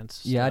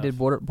Borderlands. Yeah, I stuff.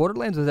 did.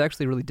 Borderlands was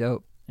actually really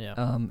dope. Yeah.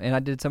 And I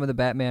did some of the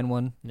Batman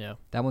one. Yeah.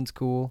 That one's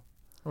cool.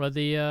 Well,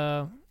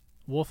 the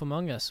Wolf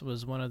Among Us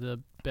was one of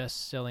the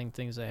best-selling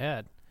things they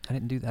had. I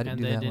didn't do that.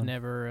 And they did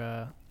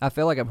never. I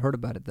feel like I've heard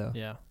about it though.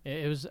 Yeah,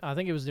 it was. I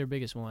think it was their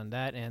biggest one.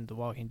 That and The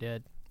Walking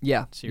Dead.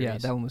 Yeah, Series. yeah,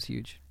 that one was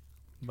huge.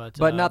 But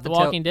not the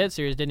Walking Dead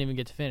series didn't even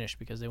get to finish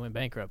because they went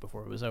bankrupt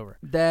before it was over.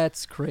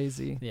 That's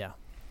crazy. Yeah.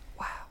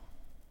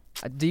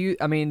 Do you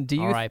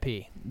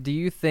R.I.P. do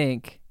you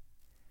think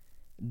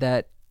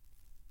that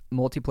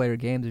multiplayer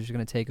games are just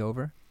going to take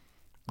over?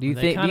 Do you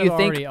They think? kind Do you of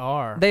think already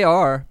are? they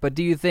are? But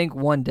do you think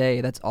one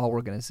day that's all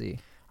we're going to see?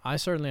 I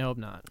certainly hope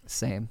not.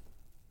 Same.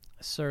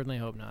 I certainly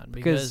hope not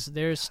Because- because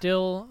there's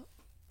still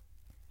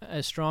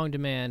a strong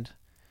demand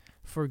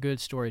for good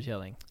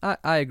storytelling.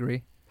 I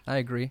agree. I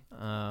agree.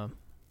 And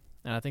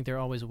I think there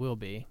always will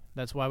be.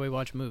 That's why we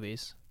watch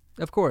movies,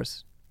 Of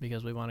course.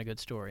 because we want a good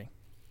story.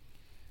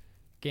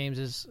 Games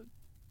is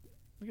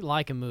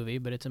like a movie,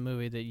 but it's a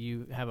movie that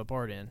you have a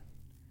part in.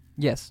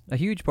 Yes, a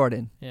huge part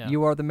in. Yeah.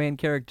 You are the main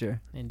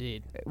character,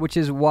 Indeed. which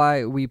is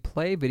why we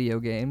play video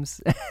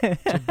games.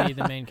 To be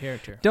the main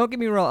character. Don't get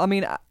me wrong. I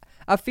mean,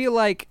 I feel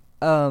like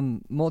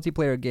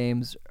multiplayer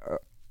games,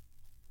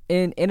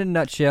 in a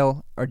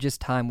nutshell, are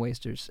just time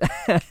wasters.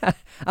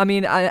 I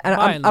mean, By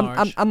and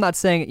large. I'm not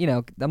saying,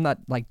 I'm not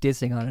like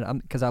dissing on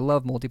it because I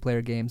love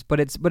multiplayer games, but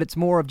it's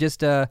more of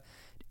just a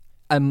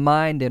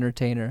mind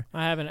entertainer.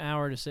 I have an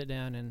hour to sit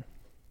down and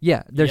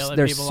Yeah, they're Yell at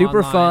people super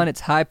online. fun. It's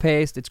high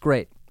paced. It's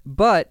great.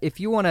 But if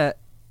you want to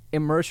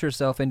immerse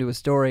yourself into a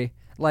story,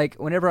 like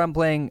whenever I'm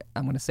playing,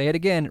 I'm going to say it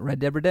again, Red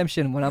Dead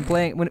Redemption. When I'm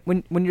playing,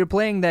 when you're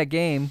playing that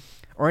game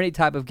or any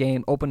type of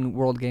game, open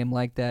world game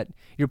like that,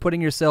 you're putting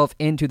yourself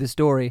into the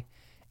story,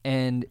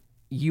 and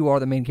you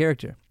are the main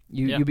character.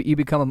 You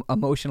become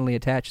emotionally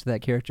attached to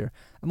that character.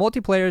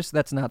 Multiplayers,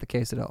 that's not the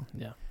case at all.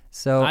 yeah.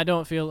 So I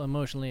don't feel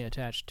emotionally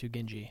attached to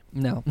Genji.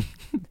 no,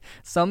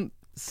 some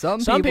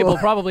Some people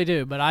probably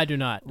do, but I do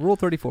not. Rule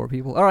 34,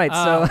 people. All right,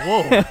 so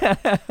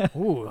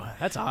Whoa. Ooh,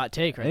 that's a hot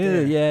take right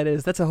there. yeah, it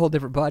is. That's a whole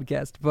different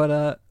podcast.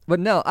 But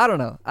no, I don't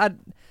know.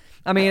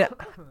 I mean,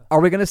 are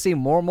we gonna see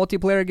more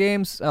multiplayer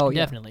games? Oh yeah,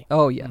 Definitely.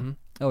 Oh yeah, Mhm.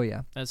 oh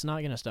yeah. That's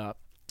not gonna stop.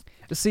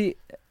 See,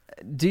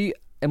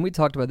 and we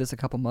talked about this a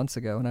couple months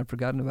ago, and I'd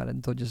forgotten about it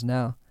until just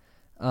now.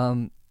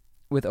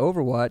 With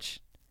Overwatch,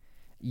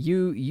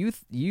 you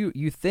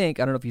think,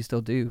 I don't know if you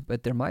still do,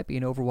 but there might be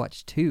an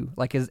Overwatch 2.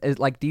 Like, is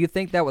do you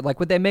think that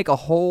would they make a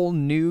whole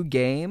new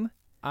game?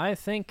 I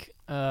think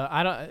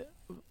I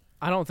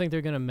don't think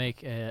they're gonna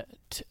make a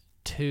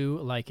two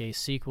like a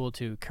sequel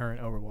to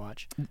current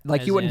Overwatch.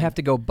 Like, As you wouldn't in- have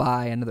to go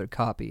buy another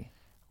copy.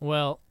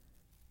 Well,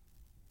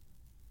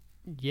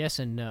 yes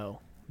and no.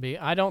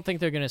 I don't think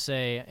they're gonna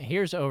say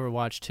here's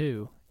Overwatch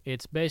 2.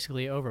 It's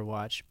basically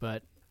Overwatch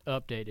but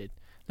updated.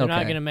 They're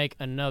not Okay. gonna make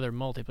another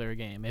multiplayer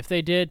game. If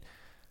they did,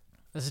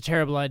 that's a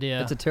terrible idea.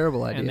 That's a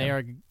terrible idea. And they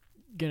are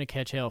gonna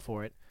catch hell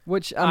for it.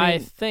 Which I I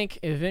mean, think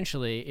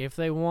eventually, if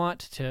they want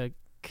to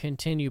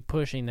continue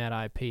pushing that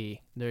IP,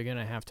 they're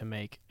gonna have to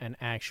make an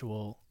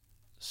actual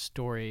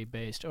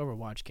story-based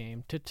Overwatch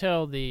game to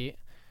tell the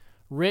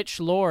rich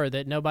lore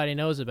that nobody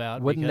knows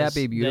about. wouldn't that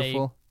be because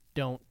beautiful?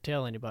 They don't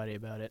tell anybody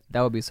about it.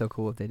 That would be so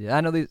cool if they did.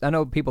 I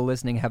know people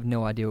listening have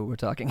no idea what we're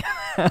talking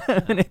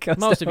about when it comes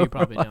Most to of you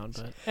probably Overwatch. don't,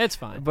 but it's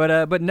fine.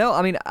 But no,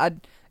 I mean,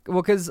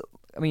 because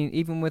I mean,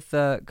 even with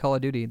Call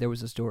of Duty, there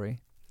was a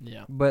story.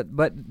 Yeah. But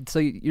so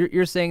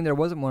you're saying there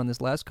wasn't one in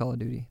this last Call of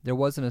Duty? There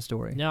wasn't a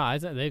story. No, I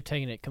think they've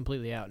taken it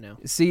completely out now.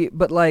 See,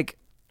 but like,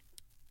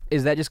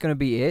 is that just going to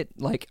be it?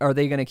 Like, are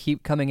they going to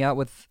keep coming out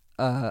with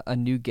a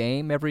new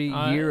game every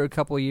year or a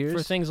couple of years?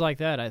 For things like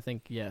that, I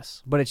think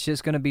yes. But it's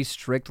just going to be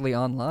strictly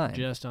online.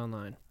 Just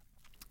online.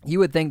 You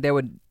would think they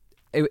would.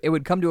 It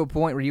would come to a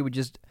point where you would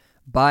just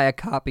buy a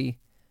copy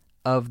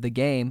of the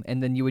game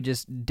and then you would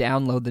just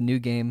download the new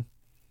game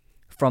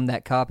from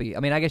that copy. I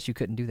mean, I guess you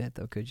couldn't do that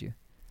though, could you?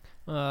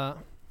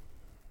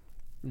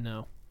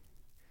 No.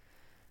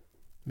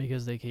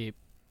 Because they keep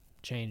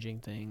changing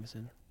things,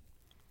 and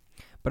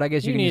But I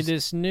guess you can need just,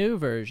 this new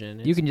version.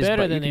 It's you can just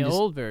better buy- than you the can just-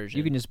 old version.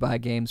 you can just buy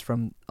games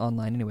from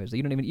online anyways.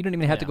 You don't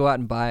even have to Yeah. go out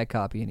and buy a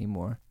copy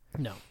anymore.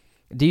 No.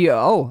 Do you?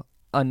 Oh,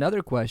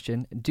 another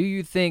question. Do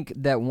you think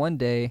that one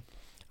day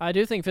I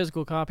do think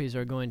physical copies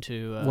are going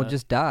to we'll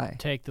just die?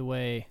 take the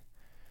way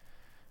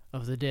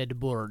of the dead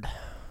bird.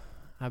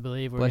 I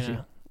believe we're Bless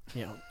gonna,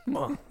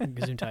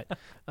 gesundheit.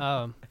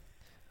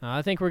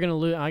 I think we're gonna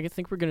lose. I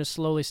think we're gonna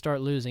slowly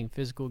start losing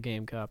physical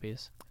game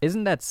copies.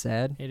 Isn't that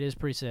sad? It is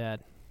pretty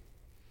sad.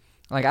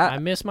 Like I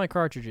miss my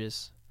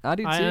cartridges. I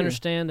do too. I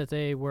understand that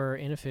they were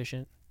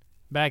inefficient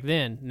back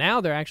then. Now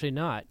they're actually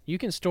not. You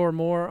can store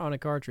more on a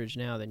cartridge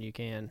now than you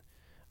can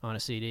on a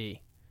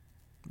CD.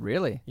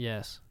 Really?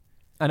 Yes.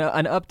 An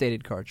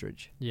updated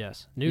cartridge.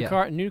 Yes.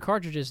 Yeah. New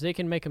cartridges, they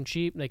can make them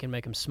cheap, they can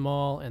make them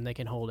small, and they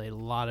can hold a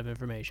lot of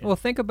information. Well,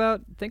 think about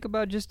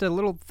just a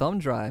little thumb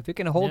drive. It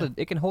can hold Yeah.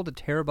 It can hold a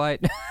terabyte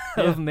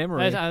Yeah. of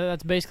memory.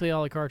 That's basically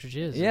all a cartridge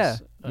is. Yeah,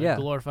 Is a yeah.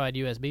 glorified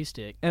USB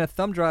stick. And a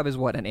thumb drive is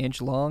what, an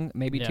inch long,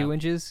 maybe Yeah. 2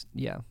 inches.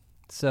 Yeah.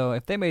 So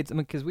if they made,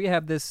 because we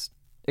have this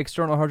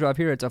external hard drive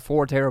here, it's a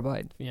 4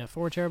 terabyte, Yeah,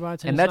 4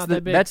 terabytes, and and it's that's not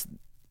that big. that's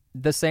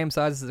the same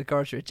size as the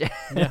cartridge.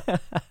 Yeah.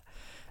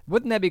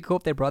 Wouldn't that be cool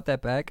if they brought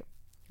that back?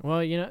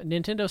 Well,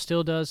 Nintendo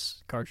still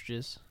does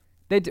cartridges.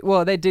 They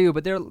do,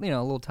 but they're a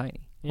little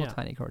tiny, Yeah. little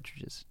tiny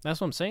cartridges. That's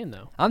what I'm saying,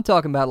 though. I'm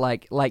talking about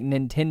like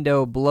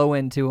Nintendo blow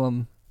into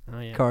them Oh,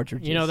 yeah.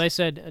 cartridges. They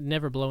said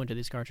never blow into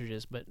these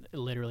cartridges, but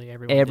literally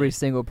everyone Every did.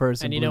 single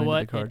person. And you blew know into what?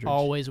 The cartridge. It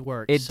always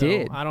worked. It so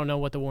did. I don't know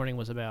what the warning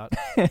was about.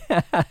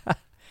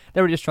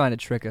 They were just trying to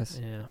trick us.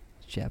 Yeah.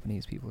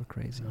 Japanese people are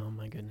crazy. Oh,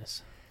 my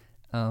goodness.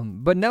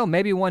 But no,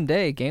 maybe one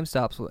day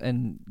GameStops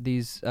and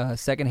these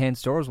secondhand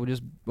stores will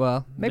just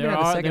maybe not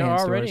the secondhand They're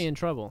stores. already in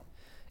trouble.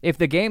 If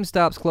the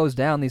GameStops close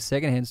down, these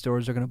secondhand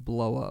stores are going to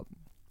blow up.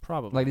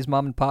 Probably. Like these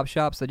mom and pop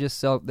shops that just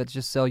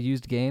sell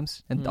used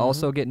games and Mhm.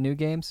 also get new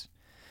games.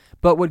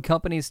 But would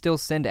companies still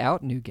send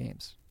out new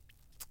games?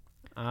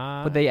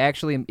 Would they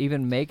actually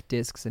even make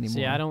discs anymore?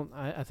 See,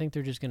 I think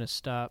they're just going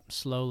to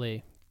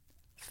slowly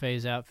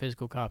phase out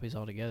physical copies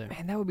altogether.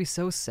 Man, that would be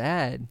so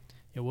sad.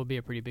 It will be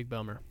a pretty big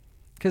bummer.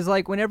 Because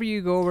like whenever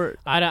you go over,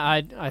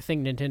 I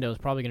think Nintendo is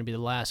probably going to be the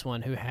last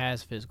one who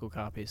has physical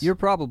copies. you're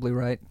probably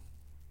right.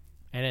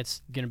 And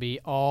it's going to be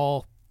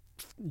all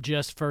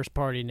just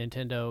first-party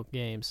Nintendo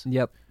games.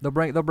 Yep, they'll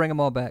bring them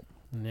all back.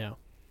 Yeah.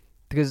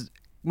 Because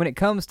when it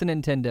comes to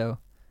Nintendo,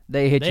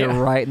 they hit They you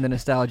are- right in the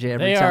nostalgia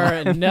every They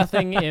time. are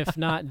nothing if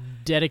not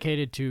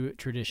dedicated to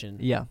tradition.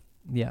 Yeah.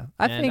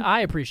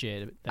 I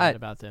appreciate that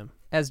about them.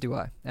 As do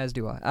I.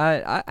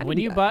 I When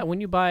you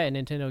buy a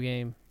Nintendo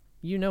game,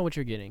 you know what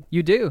you're getting.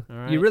 you do. All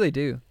right. You really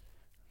do.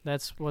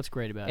 That's what's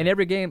great about In it.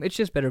 every game, it's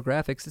just better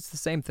graphics. It's the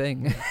same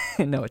thing.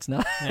 No, it's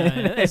not.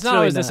 It's not really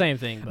always not. the same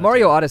thing. But,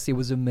 Mario Odyssey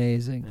was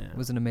amazing. Yeah. It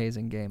was an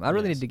amazing game. I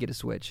really Yes. need to get a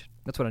Switch.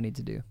 That's what I need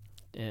to do.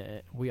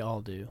 We all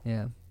do.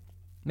 Yeah.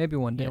 Maybe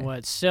one day. You know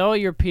what? Sell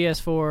your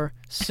PS4.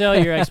 Sell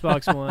your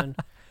Xbox One.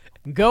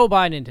 Go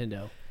buy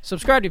Nintendo.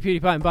 Subscribe to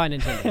PewDiePie and buy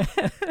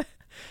Nintendo.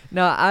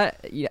 No, I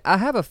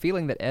have a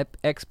feeling that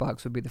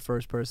Xbox would be the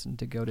first person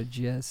to go to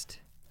just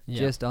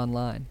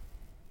online.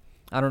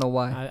 I don't know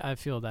why. I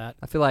feel that.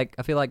 I feel like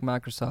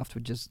Microsoft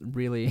would just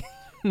really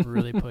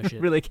Really push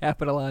it. really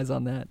capitalize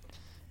on that.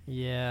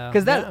 Yeah.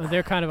 'Cause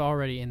they're kind of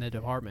already in the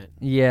department.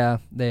 Yeah,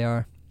 they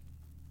are.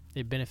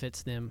 It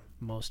benefits them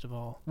most of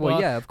all. Well,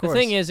 yeah, of course. The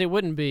thing is, it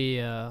wouldn't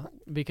be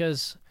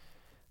because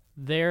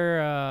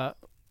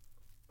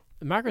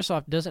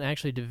Microsoft doesn't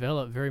actually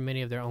develop very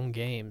many of their own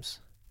games.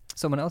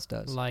 Someone else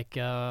does. Like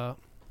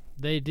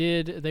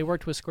they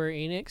worked with Square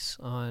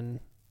Enix on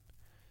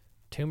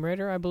Tomb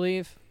Raider, I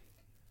believe,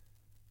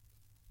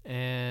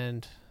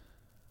 and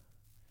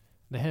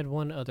they had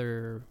one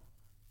other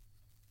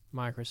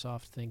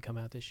Microsoft thing come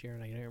out this year,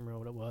 and I can't remember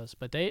what it was.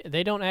 But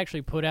they don't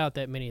actually put out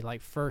that many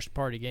like first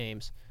party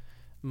games.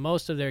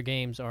 Most of their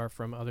games are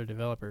from other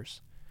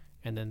developers,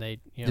 and then they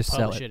Just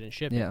sell publish it. it and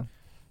ship Yeah. it.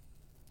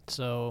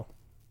 So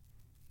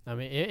I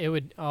mean, it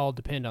would all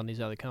depend on these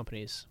other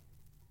companies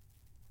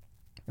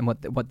And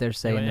what they're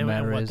saying the and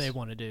matter what is. they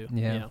want to do.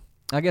 Yeah.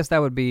 I guess that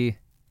would be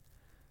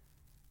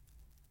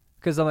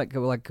because I'm like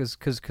because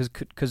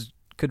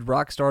could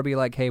Rockstar be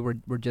like, hey,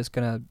 we're just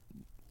gonna.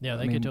 Yeah,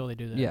 they could totally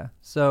do that. Yeah.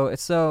 So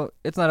it's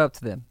not up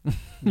to them.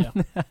 Yeah.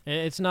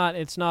 It's not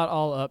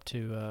all up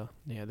to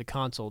the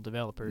console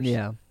developers.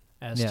 Yeah.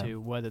 As to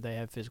whether they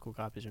have physical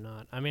copies or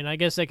not. I mean, I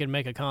guess they could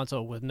make a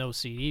console with no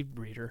CD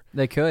reader.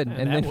 They could,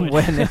 and then would-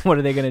 what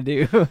are they gonna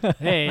do?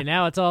 Hey,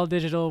 now it's all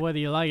digital, whether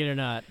you like it or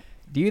not.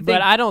 Do you think?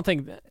 But I don't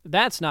think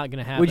that's not going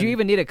to happen. Would you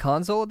even need a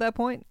console at that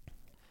point?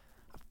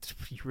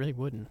 You really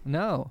wouldn't.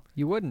 No,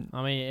 you wouldn't.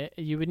 I mean,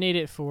 you would need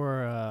it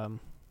for.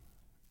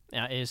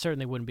 It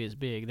certainly wouldn't be as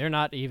big. They're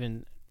not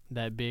even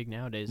that big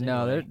nowadays.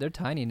 No, anyway. they're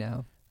tiny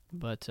now.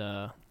 But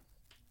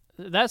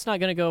that's not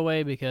going to go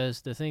away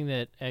because the thing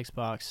that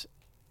Xbox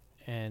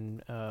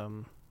and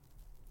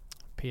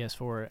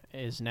PS4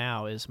 is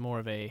now is more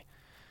of a.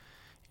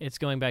 It's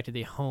going back to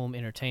the home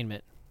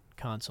entertainment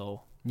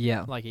console.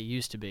 Yeah. Like it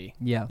used to be.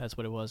 Yeah. That's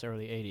what it was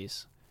early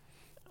 80s.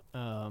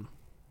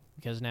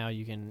 Because now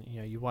you can,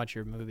 you watch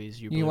your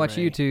movies, you can watch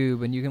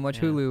YouTube and you can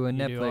watch Hulu and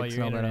you do all Netflix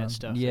your and all that. internet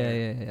stuff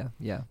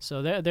Yeah.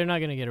 So they're not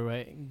going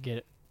to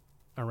get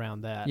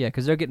around that. Yeah,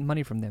 because they're getting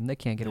money from them. They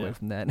can't get away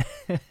from that.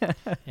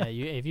 Yeah,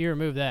 if you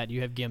remove that,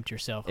 you have gimped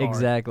yourself hard.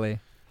 Exactly.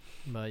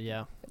 But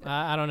yeah,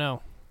 I don't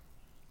know.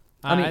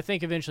 I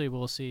think eventually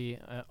we'll see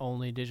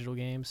only digital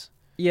games.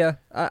 Yeah,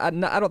 I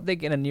don't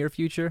think in a near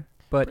future,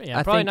 but yeah,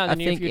 I probably think, not in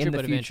the near future, in the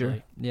but future.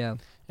 eventually. Yeah.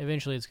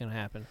 Eventually it's going to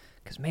happen.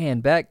 Because, man,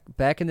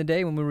 back in the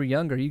day when we were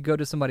younger, you'd go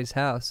to somebody's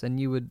house and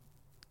you would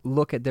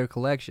look at their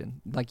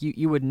collection. Like,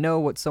 you would know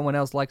what someone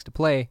else likes to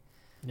play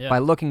by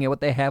looking at what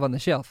they have on the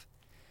shelf.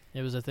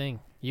 It was a thing.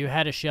 You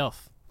had a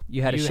shelf.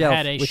 You had a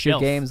shelf with your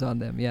games on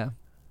them, yeah.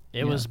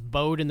 It was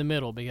bowed in the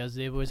middle because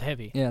it was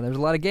heavy. Yeah, there was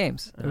a lot of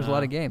games.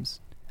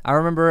 I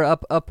remember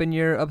up in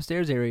your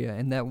upstairs area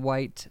in that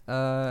white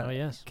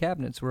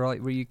cabinets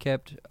where you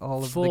kept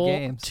all of the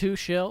games. 2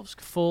 shelves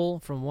full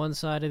from one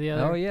side to the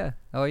other.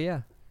 Oh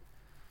yeah.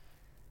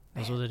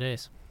 Those were the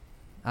days.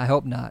 I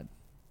hope not.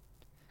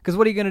 Because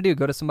what are you going to do?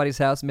 Go to somebody's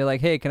house and be like,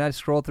 hey, can I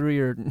scroll through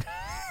your...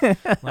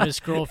 Let me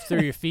scroll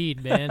through your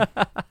feed, man.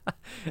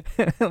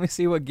 Let me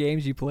see what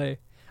games you play.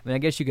 I mean, I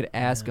guess you could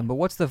ask them, but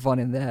what's the fun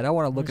in that? I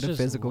want to look at a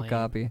physical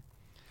copy.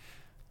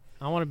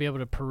 I want to be able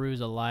to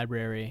peruse a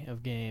library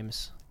of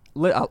games.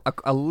 A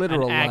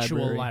literal An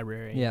actual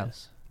library. Yeah.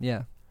 Yes.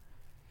 Yeah.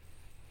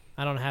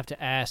 I don't have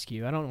to ask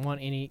you. I don't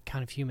want any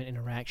kind of human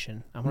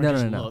interaction. I want to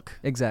just look.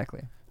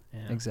 Exactly.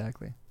 Yeah.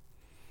 Exactly.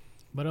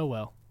 But oh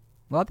well.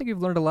 Well, I think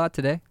you've learned a lot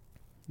today.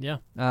 Yeah.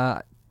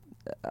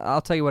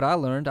 I'll tell you what I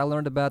learned. I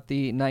learned about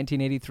the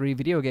 1983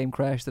 video game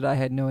crash that I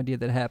had no idea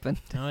that happened.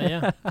 Oh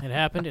yeah, it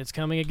happened. It's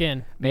coming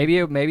again. Maybe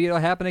it'll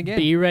happen again.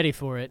 Be ready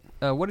for it.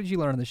 What did you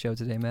learn on the show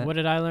today, Matt? What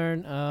did I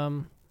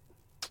learn?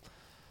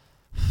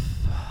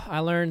 I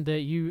learned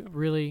that you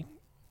really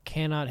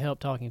cannot help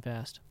talking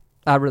fast.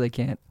 I really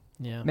can't.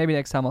 Yeah. Maybe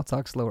next time I'll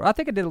talk slower. I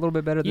think I did a little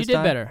bit better this time. You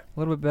did better. A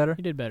little bit better.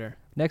 You did better.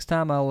 Next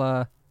time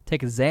I'll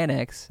take a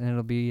Xanax and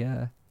it'll be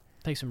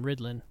take some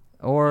Ritalin.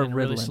 Or and Ritalin.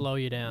 Really slow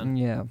you down.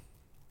 Yeah.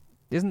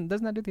 Doesn't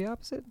that do the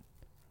opposite?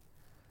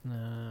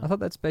 No. I thought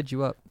that sped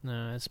you up.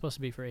 No, it's supposed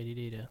to be for ADD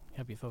to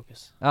help you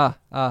focus.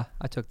 I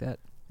took that.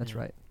 That's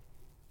right.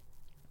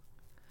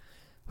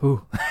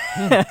 Whew.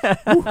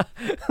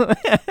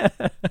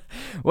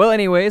 Well,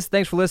 anyways,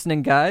 thanks for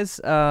listening, guys.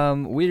 We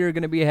are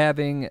going to be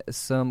having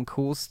some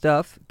cool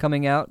stuff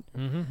coming out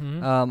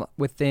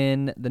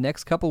within the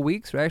next couple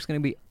weeks. We're actually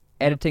going to be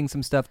editing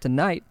some stuff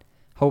tonight,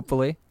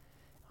 hopefully.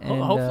 And,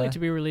 hopefully to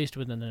be released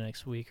within the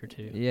next week or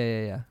two.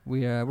 Yeah.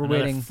 We're Another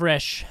waiting.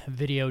 Fresh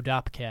video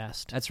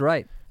dopcast. That's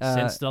right.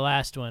 Since the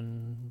last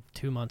one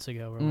 2 months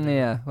ago.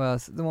 Yeah, well,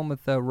 it's the one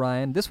with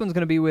Ryan. This one's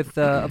going to be with,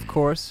 of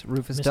course,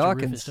 Rufus Mr.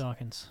 Dawkins. Rufus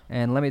Dawkins.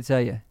 And let me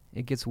tell you,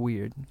 it gets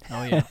weird.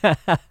 Oh,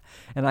 yeah.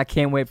 And I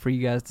can't wait for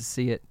you guys to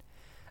see it.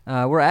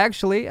 We're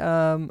actually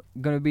going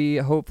to be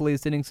hopefully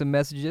sending some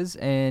messages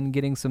and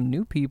getting some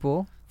new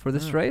people for the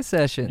Stray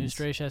Sessions. New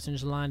Stray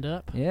Sessions lined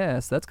up. Yeah,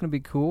 so that's going to be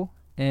cool.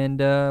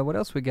 And what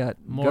else we got?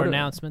 More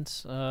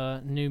announcements.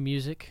 New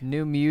music.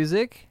 New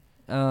music.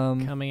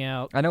 Coming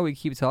out. I know we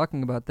keep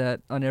talking about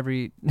that on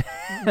every...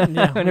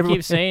 we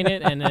keep saying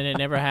it, and then it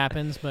never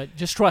happens, but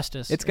just trust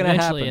us. It's going to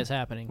happen. Eventually it's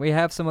happening. We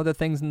have some other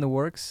things in the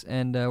works,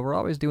 and we're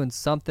always doing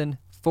something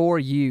for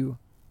you,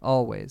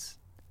 always,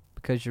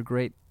 because you're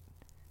great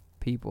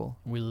people.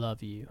 We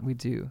love you. We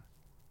do.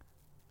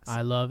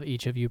 I love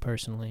each of you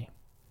personally.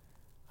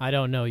 I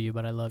don't know you,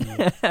 but I love you.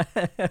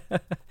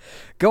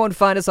 Go and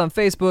find us on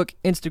Facebook,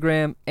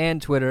 Instagram,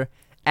 and Twitter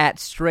at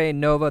Stray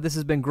Nova. This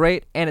has been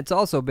great, and it's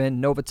also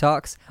been Nova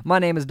Talks. My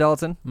name is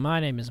Dalton.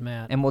 My name is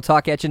Matt. And we'll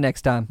talk at you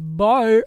next time. Bye.